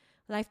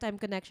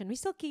connection. We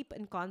still keep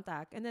in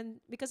contact. And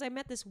then because I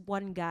met this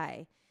one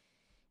guy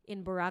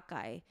in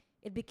Boracay,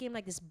 it became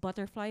like this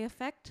butterfly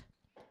effect.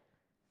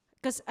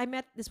 Because I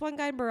met this one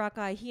guy in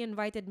Boracay, he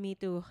invited me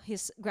to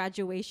his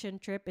graduation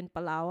trip in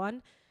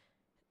Palawan,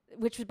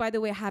 which by the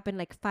way happened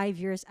like 5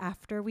 years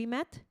after we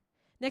met.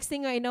 Next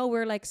thing I know,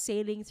 we're like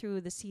sailing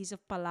through the seas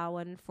of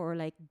Palawan for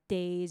like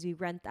days. We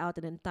rent out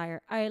an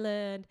entire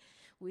island.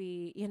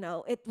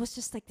 It was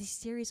just like this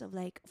series of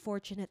like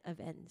fortunate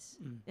events.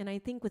 And I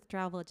think with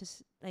travel,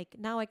 just like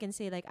now I can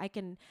say like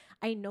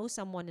I know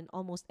someone in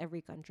almost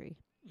every country.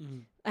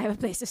 I have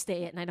a place to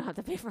stay at and I don't have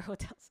to pay for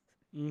hotels.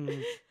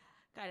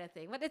 Kind of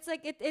thing. But it's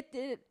like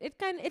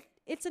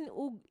it's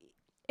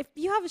if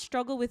you have a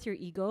struggle with your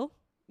ego,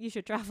 you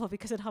should travel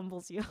because it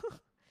humbles you.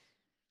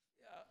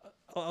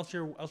 I'll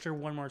share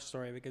one more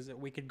story because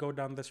we could go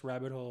down this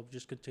rabbit hole of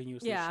just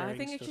continuously sharing I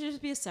think stuff. it should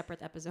just be a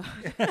separate episode.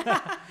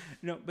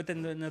 No, but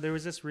then there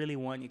was this really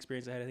one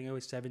experience I had. I think I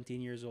was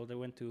 17 years old. I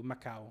went to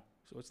Macau,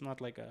 so it's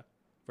not like a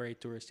very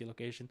touristy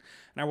location.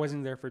 And I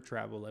wasn't there for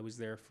travel. I was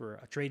there for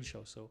a trade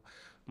show. So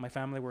my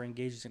family were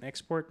engaged in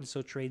export, and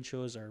so trade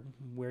shows are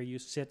where you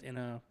sit in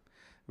a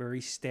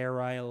very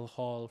sterile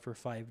hall for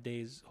 5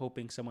 days,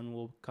 hoping someone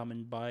will come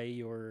and buy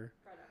your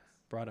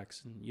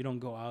products. And you don't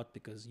go out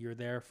because you're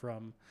there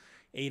from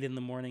 8 in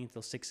the morning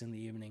until 6 in the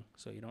evening.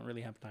 So you don't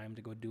really have time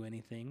to go do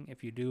anything.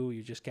 If you do,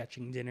 you're just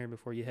catching dinner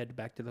before you head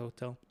back to the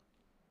hotel.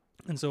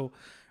 And so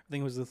I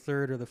think it was the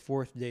third or the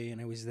fourth day,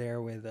 and I was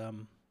there with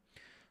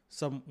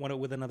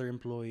with another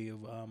employee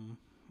of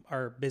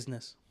our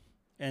business.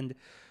 And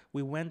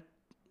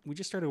we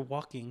just started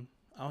walking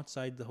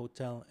outside the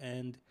hotel,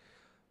 and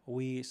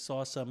we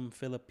saw some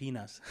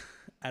Filipinas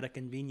at a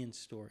convenience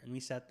store, and we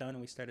sat down and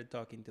we started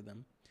talking to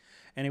them.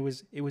 And it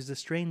was the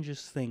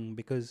strangest thing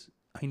because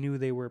I knew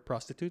they were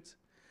prostitutes,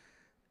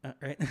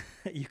 right?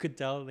 You could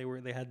tell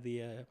they had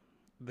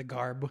the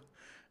garb.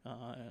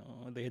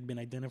 They had been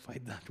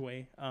identified that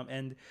way,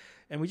 and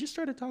we just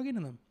started talking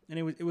to them, and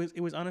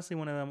it was honestly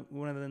one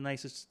of the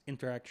nicest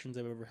interactions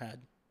I've ever had.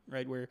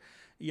 Right, where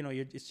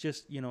it's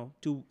just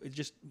it's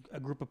just a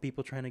group of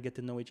people trying to get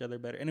to know each other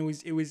better, and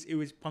it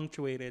was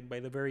punctuated by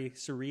the very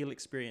surreal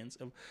experience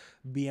of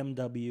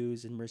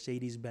BMWs and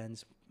Mercedes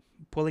Benz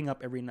pulling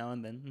up every now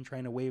and then and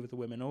trying to wave the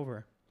women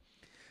over,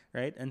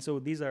 right? And so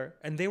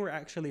they were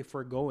actually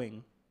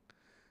foregoing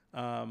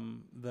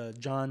the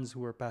Johns who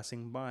were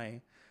passing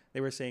by.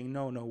 They were saying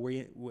no,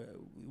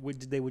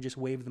 they would just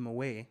wave them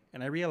away,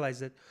 and I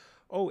realized that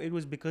it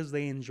was because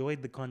they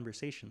enjoyed the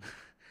conversation.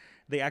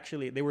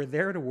 They were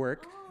there to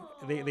work.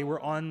 They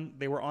were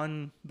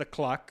on the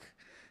clock,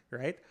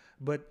 right?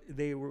 But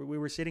we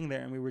were sitting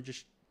there and we were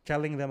just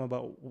telling them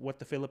about what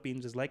the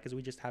Philippines is like, because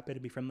we just happened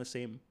to be from the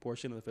same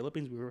portion of the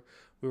Philippines.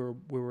 We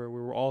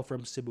were all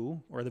from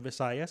Cebu or the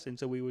Visayas, and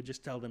so we would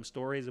just tell them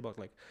stories about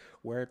like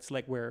where it's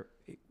like where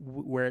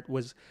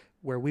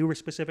we were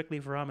specifically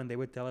from, and they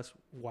would tell us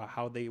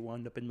how they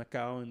wound up in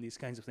Macau and these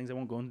kinds of things. I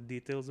won't go into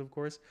details, of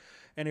course.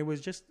 And it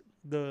was just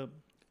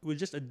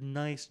a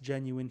nice,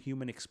 genuine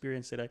human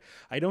experience that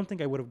I don't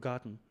think I would have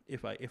gotten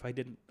if I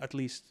didn't at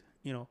least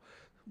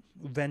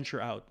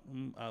venture out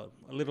a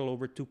little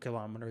over 2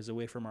 kilometers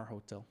away from our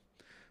hotel.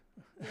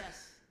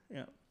 Yes.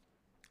 Yeah.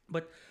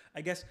 But I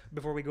guess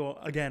before we go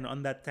again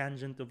on that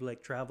tangent of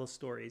like travel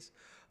stories,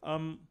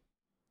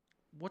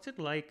 what's it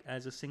like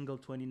as a single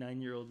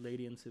 29-year-old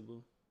lady in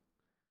Cebu?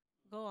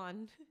 Go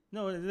on.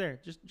 No, there.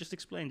 Just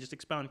explain. Just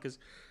expound, because.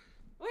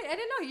 Wait, I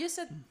don't know. You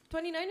said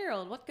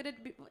 29-year-old. What could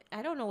it be?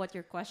 I don't know what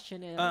your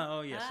question is.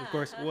 Oh, yes, of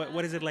course.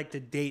 What is it like to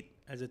date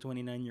as a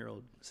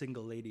 29-year-old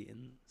single lady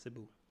in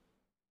Cebu?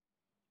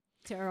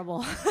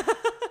 Terrible.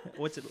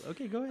 What's it?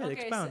 Okay, go ahead.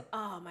 Okay, Expound.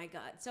 oh my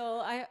god. So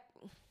I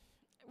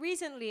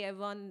recently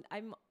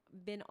I'm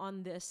been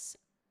on this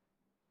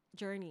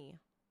journey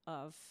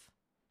of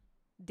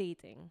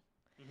dating.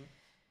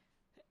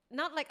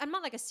 Not like I'm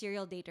not like a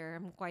serial dater.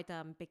 I'm quite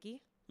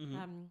picky.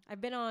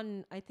 I've been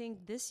on, I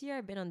think this year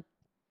I've been on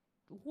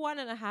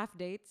 1.5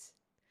 dates.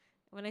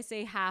 When I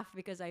say half,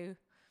 because it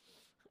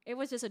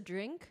was just a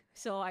drink.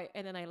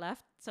 And then I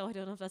left. So I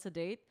don't know if that's a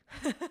date.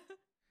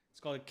 It's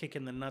called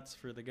kicking the nuts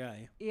for the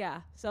guy.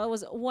 Yeah. So it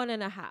was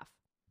 1.5.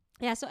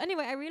 Yeah. So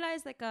anyway, I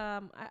realized like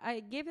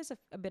I gave this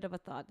a bit of a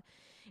thought.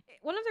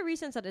 One of the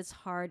reasons that it's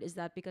hard is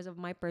that because of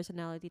my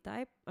personality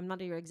type, I'm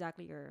not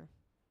exactly your.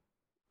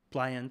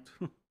 Pliant.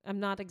 I'm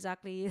not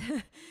exactly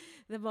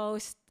the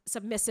most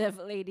submissive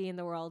lady in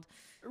the world.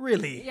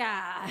 Really?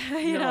 Yeah.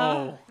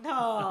 No.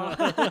 No.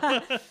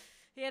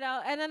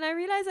 And then I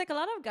realized like a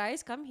lot of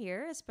guys come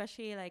here,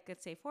 especially like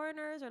let's say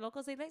foreigners or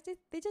locals,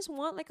 they just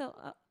want like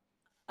a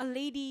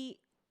lady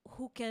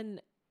who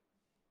can,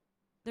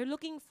 they're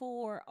looking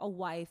for a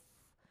wife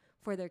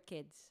for their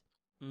kids.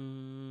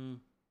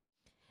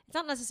 It's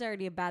not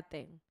necessarily a bad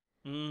thing.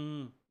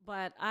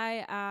 But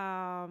I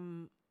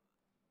am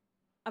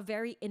a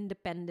very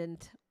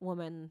independent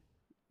woman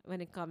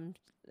when it comes,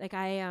 like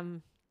I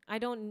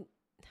don't,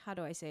 how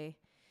do I say?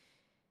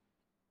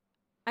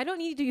 I don't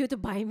need you to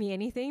buy me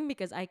anything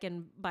because I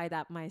can buy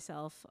that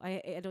myself.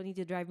 I don't need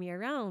to drive me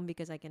around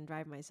because I can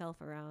drive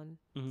myself around.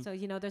 So,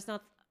 there's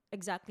not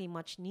exactly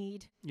much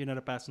need. You're not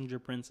a passenger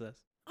princess.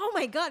 Oh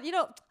my God.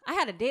 I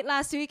had a date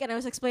last week and I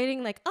was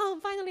explaining like, oh,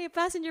 I'm finally a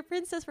passenger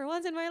princess for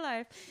once in my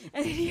life.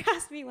 And then he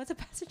asked me, what's a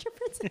passenger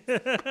princess?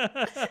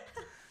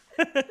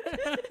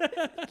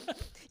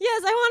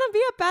 Yes, I want to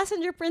be a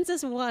passenger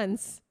princess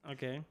once.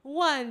 Okay.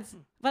 Once.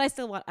 But I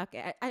still want,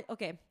 okay.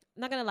 Okay.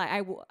 Not gonna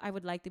lie, I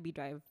would like to be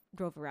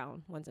drove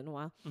around once in a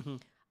while.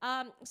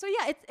 So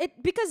yeah,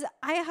 it because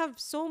I have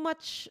so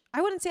much.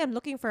 I wouldn't say I'm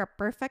looking for a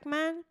perfect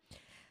man.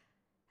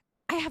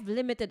 I have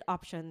limited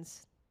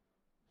options.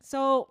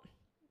 So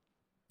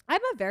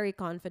I'm a very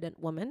confident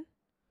woman,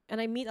 and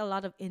I meet a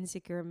lot of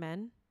insecure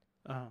men.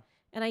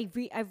 And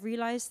I've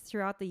realized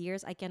throughout the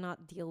years I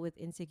cannot deal with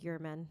insecure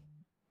men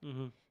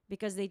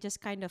because they just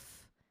kind of.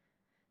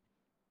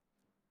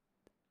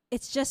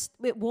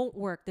 It won't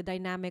work. The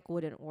dynamic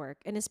wouldn't work.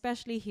 And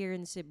especially here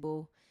in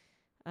Cebu,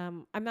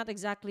 I'm not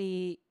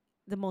exactly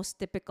the most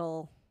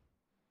typical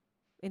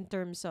in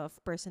terms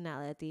of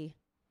personality.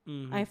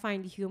 I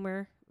find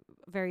humor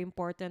very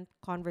important,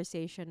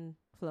 conversation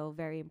flow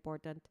very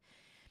important.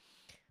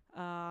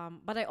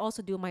 But I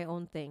also do my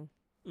own thing.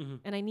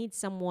 And I need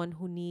someone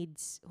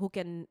who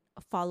can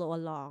follow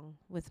along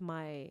with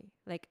my,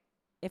 like,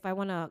 if I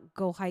want to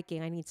go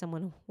hiking, I need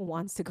someone who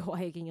wants to go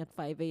hiking at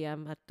 5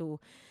 a.m.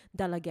 to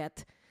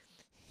Dalaget.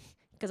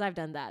 Because I've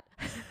done that.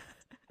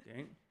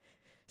 Okay.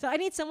 So I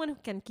need someone who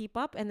can keep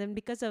up. And then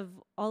because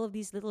of all of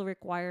these little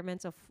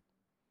requirements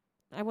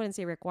I wouldn't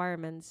say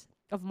requirements,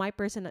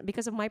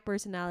 because of my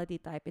personality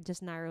type, it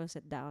just narrows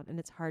it down and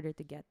it's harder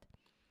to get.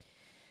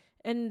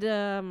 And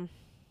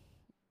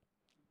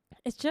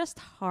it's just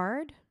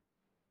hard.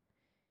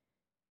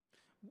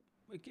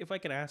 If I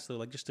could ask though,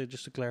 like just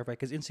to clarify,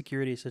 because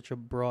insecurity is such a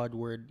broad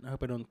word. I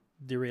hope I don't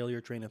derail your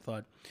train of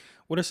thought.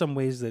 What are some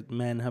ways that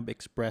men have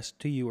expressed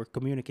to you or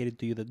communicated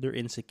to you that they're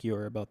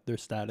insecure about their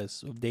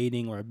status of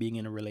dating or being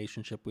in a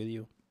relationship with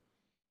you?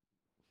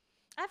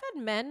 I've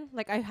had men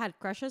like I had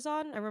crushes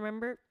on. I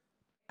remember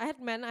I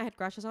had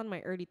crushes on in my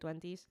early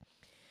 20s.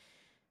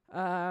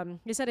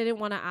 They said they didn't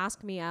want to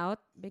ask me out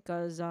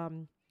because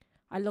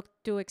I looked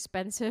too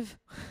expensive.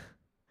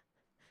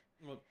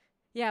 Well,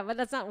 yeah, but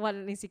that's not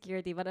one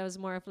insecurity. But it was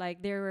more of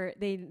like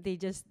they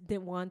just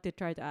didn't want to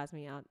try to ask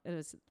me out. It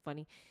was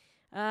funny.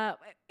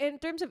 In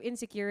terms of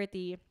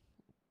insecurity,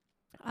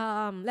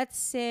 let's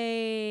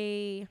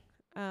say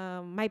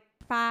my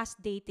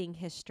past dating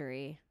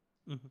history.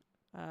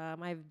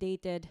 I've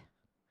dated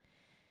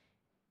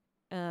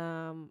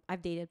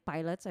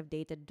pilots. I've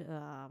dated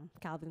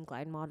Calvin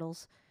Klein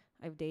models.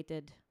 I've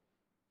dated.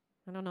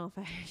 I don't know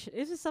if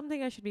is this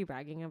something I should be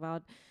bragging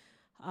about?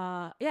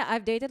 Yeah,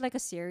 I've dated like a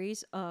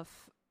series of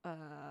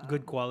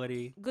good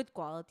quality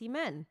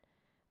men.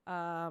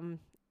 And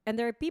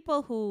there are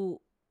people who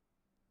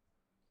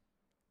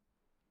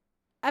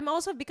I'm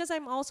also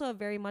a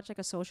very much like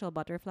a social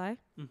butterfly.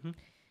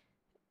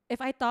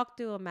 If I talk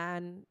to a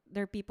man,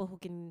 there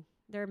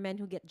are men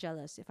who get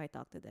jealous if I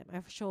talk to them.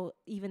 I show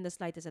even the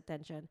slightest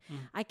attention.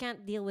 I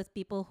can't deal with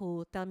people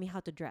who tell me how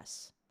to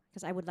dress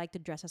because I would like to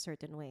dress a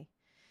certain way.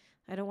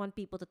 I don't want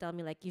people to tell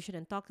me like you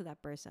shouldn't talk to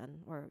that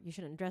person or you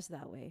shouldn't dress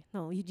that way.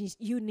 No,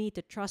 you need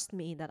to trust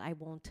me that I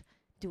won't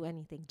do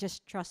anything.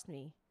 Just trust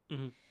me.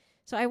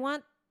 So I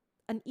want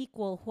an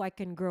equal who I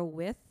can grow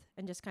with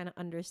and just kind of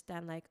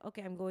understand like,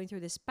 okay, I'm going through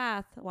this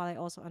path while I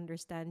also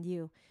understand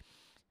you,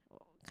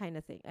 kind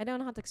of thing. I don't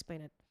know how to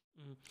explain it.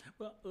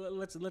 Well,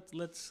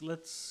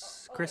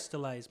 let's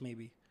crystallize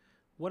maybe.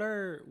 What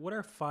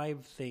are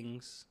 5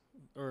 things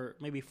or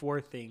maybe 4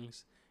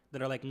 things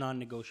that are like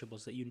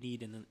non-negotiables that you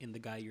need in the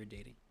guy you're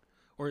dating,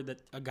 or that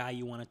a guy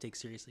you want to take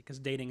seriously? Because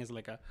dating is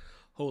like a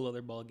whole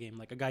other ball game.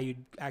 Like a guy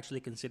you'd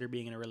actually consider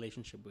being in a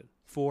relationship with.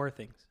 4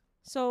 things.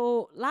 So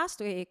last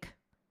week,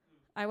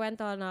 I went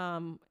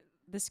on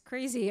this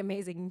crazy,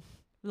 amazing,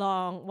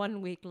 long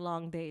 1 week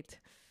long date.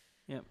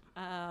 Yep.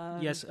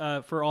 Um, Yes.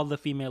 For all the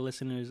female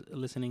listeners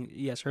listening,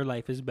 yes, her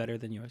life is better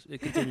than yours.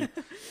 Continue.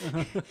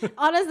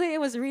 Honestly, it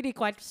was really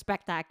quite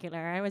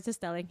spectacular. I was just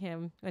telling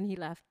him when he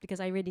left because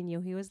I already knew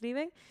he was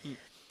leaving.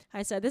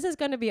 I said, "This is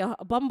going to be a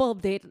Bumble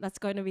date. This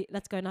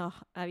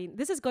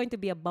is going to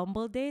be a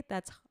Bumble date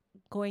that's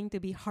going to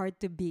be hard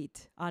to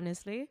beat,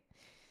 honestly."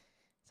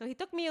 So he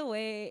took me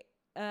away.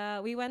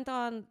 We went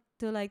on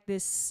to like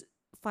this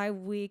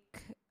 1 week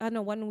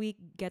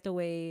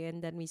getaway,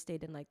 and then we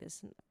stayed in like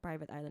this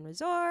private island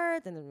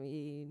resort, and then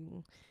we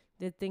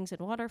did things at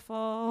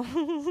waterfall.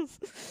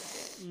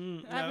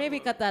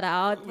 Maybe cut that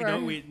out.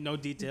 No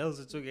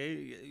details. It's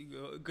okay.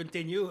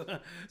 Continue.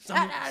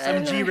 Some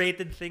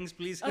G-rated things,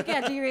 please.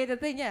 Okay, G-rated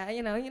thing. Yeah,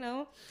 you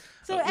know.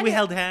 So we anyway,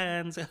 held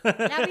hands.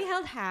 yeah, we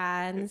held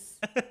hands.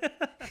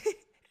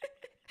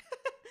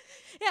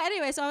 Yeah,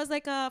 anyway, so I was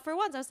like, for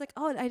once, I was like,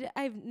 oh,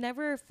 I've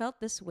never felt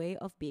this way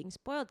of being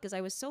spoiled because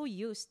I was so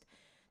used.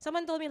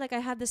 Someone told me like I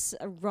had this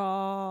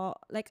raw,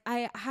 like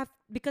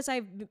because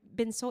I've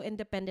been so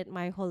independent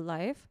my whole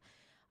life.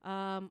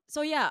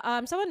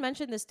 Someone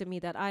mentioned this to me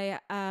that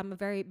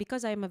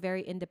because I'm a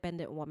very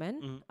independent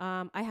woman,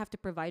 I have to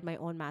provide my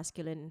own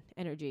masculine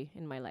energy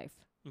in my life.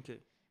 Okay.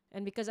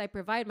 And because I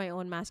provide my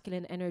own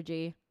masculine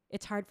energy,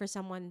 it's hard for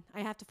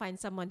I have to find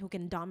someone who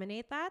can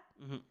dominate that.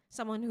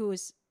 Someone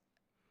who's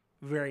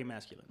very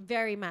masculine.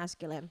 Very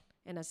masculine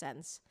in a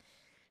sense.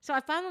 So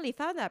I finally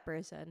found that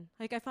person.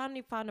 Like I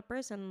finally found a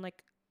person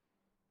like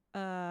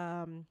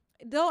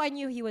though I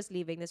knew he was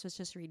leaving, this was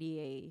just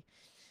really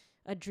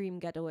a dream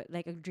getaway,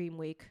 like a dream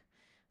week.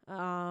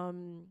 I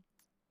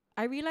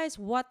realized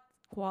what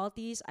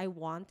qualities I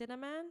want in a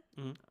man.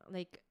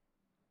 Like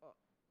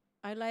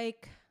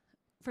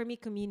for me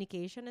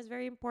communication is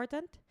very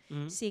important.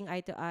 Seeing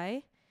eye to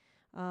eye.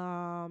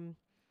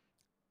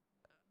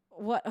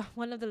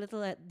 One of the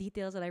little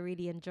details that I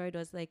really enjoyed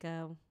was like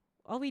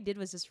all we did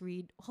was just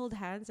hold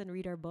hands and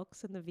read our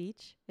books on the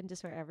beach and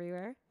just were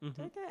everywhere.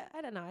 Like,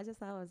 I don't know. I just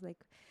thought I was like,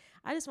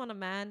 I just want a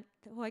man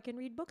who I can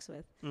read books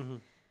with.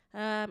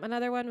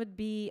 Another one would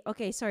be,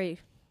 okay, sorry,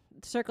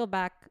 circle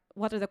back.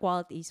 What are the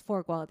qualities?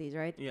 4 qualities,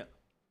 right? Yeah.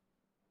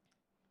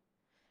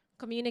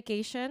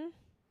 Communication.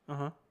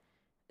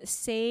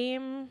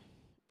 Same.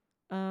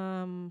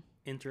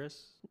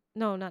 Interests.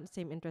 No, not the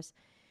same interest.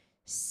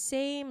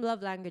 Same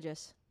love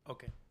languages.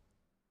 Okay.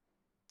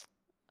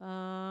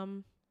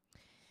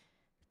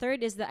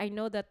 Third is that I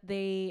know that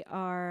they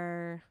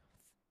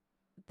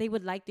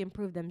would like to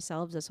improve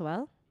themselves as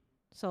well.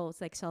 So it's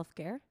like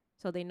self-care.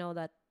 So they know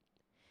that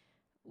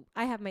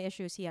I have my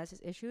issues, he has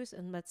his issues,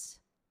 and let's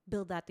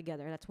build that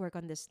together. Let's work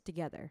on this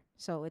together.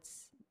 So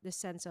it's this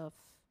sense of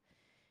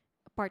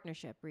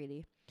partnership,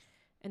 really.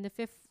 And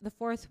the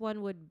fourth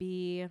one would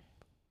be,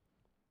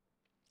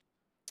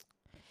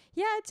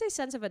 I'd say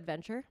sense of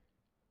adventure.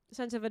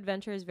 Sense of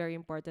adventure is very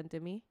important to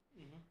me.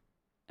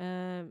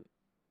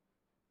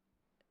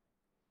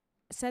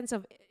 Sense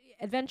of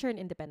adventure and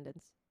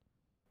independence.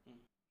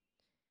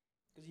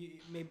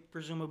 Because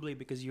presumably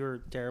because you're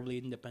terribly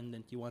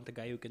independent, you want a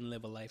guy who can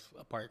live a life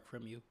apart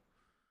from you.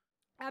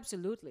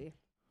 Absolutely.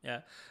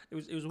 Yeah, it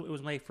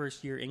was my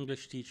first year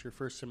English teacher,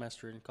 first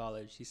semester in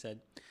college. He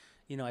said,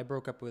 I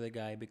broke up with a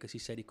guy because he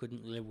said he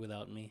couldn't live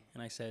without me,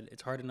 and I said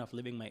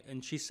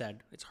and she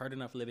said it's hard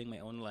enough living my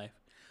own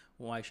life.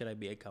 Why should I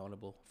be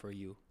accountable for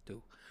you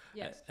too?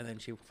 Yes. And then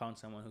she found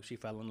someone who she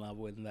fell in love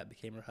with, and that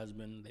became her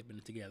husband. They've been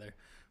together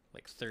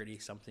like 30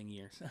 something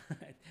years.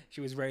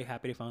 She was very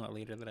happy to find out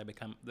later that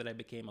I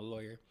became a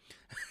lawyer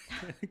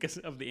because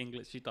of the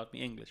English. She taught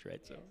me English,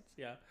 right? So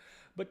yeah,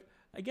 but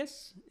I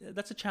guess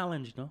that's a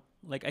challenge, no?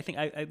 Like I think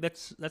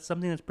that's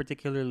something that's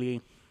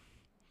particularly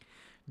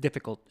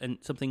difficult and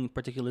something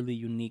particularly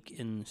unique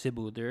in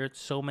Cebu. There are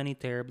so many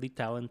terribly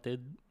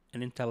talented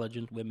and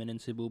intelligent women in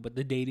Cebu, but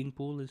the dating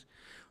pool is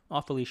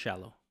awfully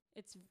shallow.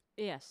 It's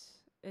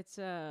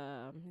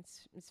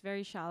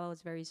very shallow.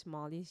 It's very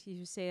small.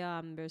 You say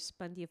there's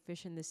plenty of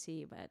fish in the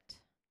sea, but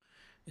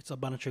it's a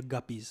bunch of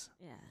guppies.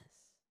 Yes.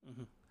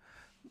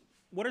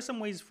 What are some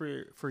ways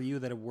for you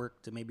that have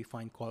worked to maybe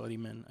find quality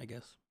men? I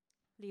guess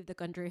leave the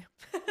country.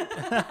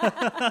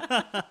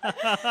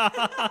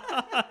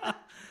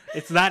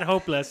 It's that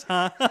hopeless,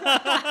 huh?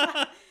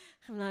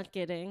 I'm not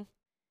kidding.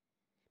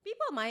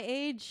 People my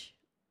age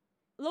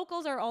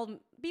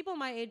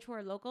who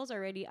are locals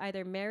already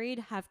either married,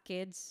 have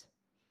kids,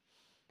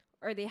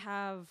 or they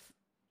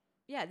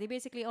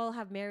basically all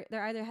have married. They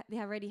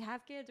already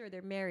have kids or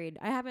they're married.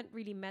 I haven't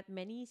really met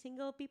many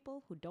single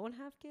people who don't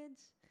have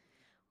kids.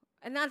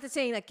 And not to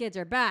saying that kids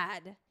are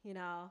bad,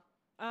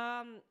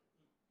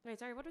 Wait,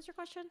 sorry, what was your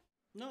question?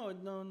 No,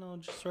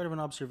 just sort of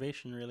an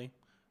observation, really.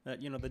 That,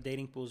 the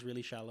dating pool is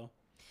really shallow.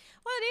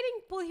 Well, the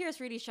dating pool here is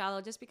really shallow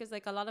just because,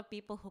 like, a lot of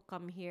people who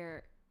come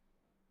here,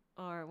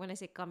 or when I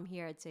say come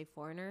here, I'd say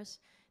foreigners,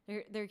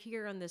 they're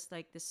here on this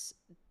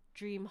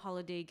dream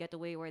holiday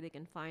getaway where they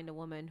can find a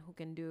woman who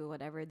can do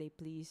whatever they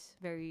please.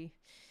 Very.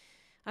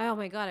 Oh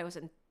my god, I was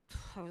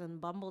on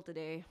Bumble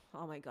today.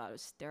 Oh my god, it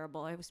was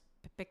terrible. I was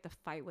picked a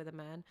fight with a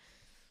man.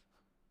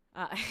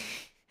 Uh,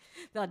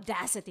 the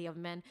audacity of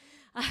men.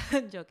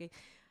 I'm joking.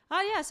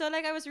 Oh yeah, so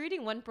like I was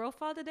reading one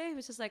profile today. It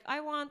was just like, I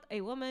want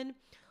a woman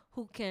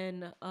who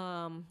can.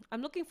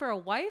 I'm looking for a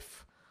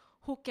wife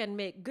who can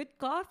make good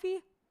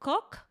coffee,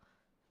 cook,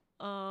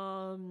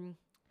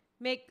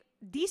 make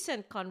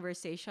decent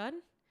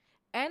conversation,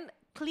 and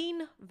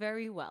clean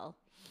very well.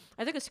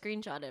 I took a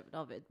screenshot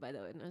of it, by the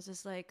way, and I was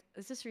just like,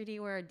 is this really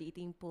where a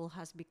dating pool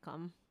has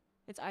become?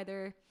 It's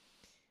either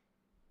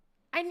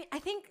I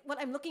think what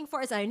I'm looking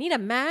for is I need a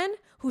man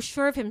who's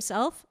sure of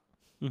himself.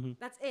 Mm-hmm.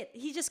 That's it.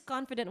 He's just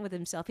confident with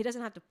himself. He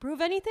doesn't have to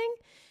prove anything.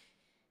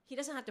 He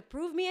doesn't have to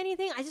prove me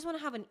anything. I just want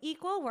to have an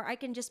equal where I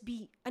can just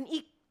be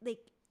I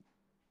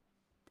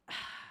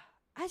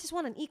just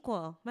want an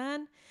equal,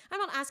 man. I'm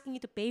not asking you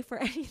to pay for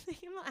anything.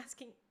 I'm not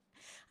asking.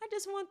 I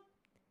just want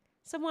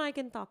someone I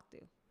can talk to.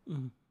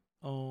 Mm-hmm.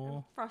 Oh.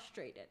 I'm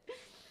frustrated.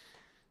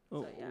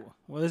 Oh, So,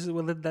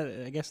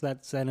 yeah. I guess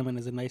that sentiment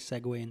is a nice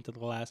segue into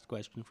the last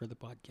question for the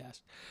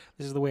podcast.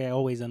 This is the way I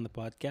always end the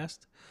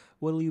podcast.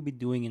 What will you be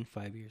doing in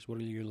 5 years? What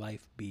will your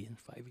life be in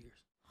 5 years?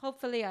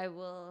 Hopefully, I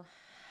will.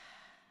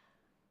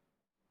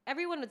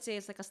 Everyone would say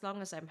it's like as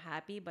long as I'm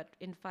happy, but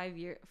in 5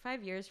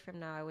 years from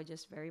now, I would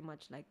just very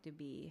much like to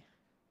be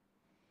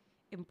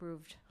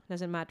improved.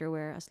 Doesn't matter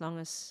where, as long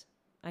as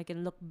I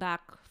can look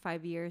back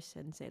 5 years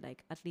and say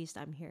like, at least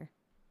I'm here.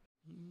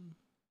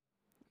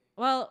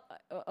 Well,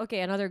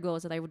 okay, another goal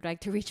is that I would like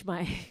to reach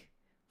my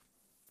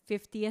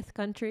 50th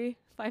country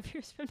 5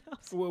 years from now.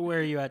 Where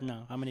are you at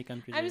now? How many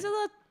countries? I'm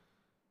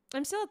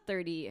still at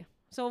 30.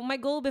 So my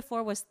goal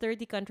before was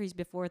 30 countries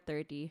before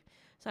 30.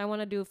 So I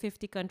want to do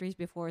 50 countries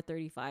before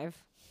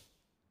 35.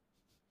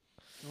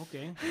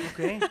 Okay.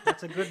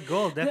 That's a good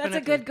goal, definitely. That's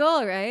a good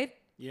goal, right?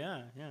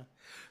 Yeah.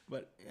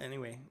 But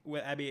anyway,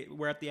 Abby,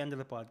 we're at the end of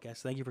the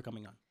podcast. Thank you for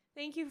coming on.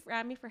 Thank you,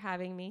 Rami, for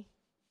having me.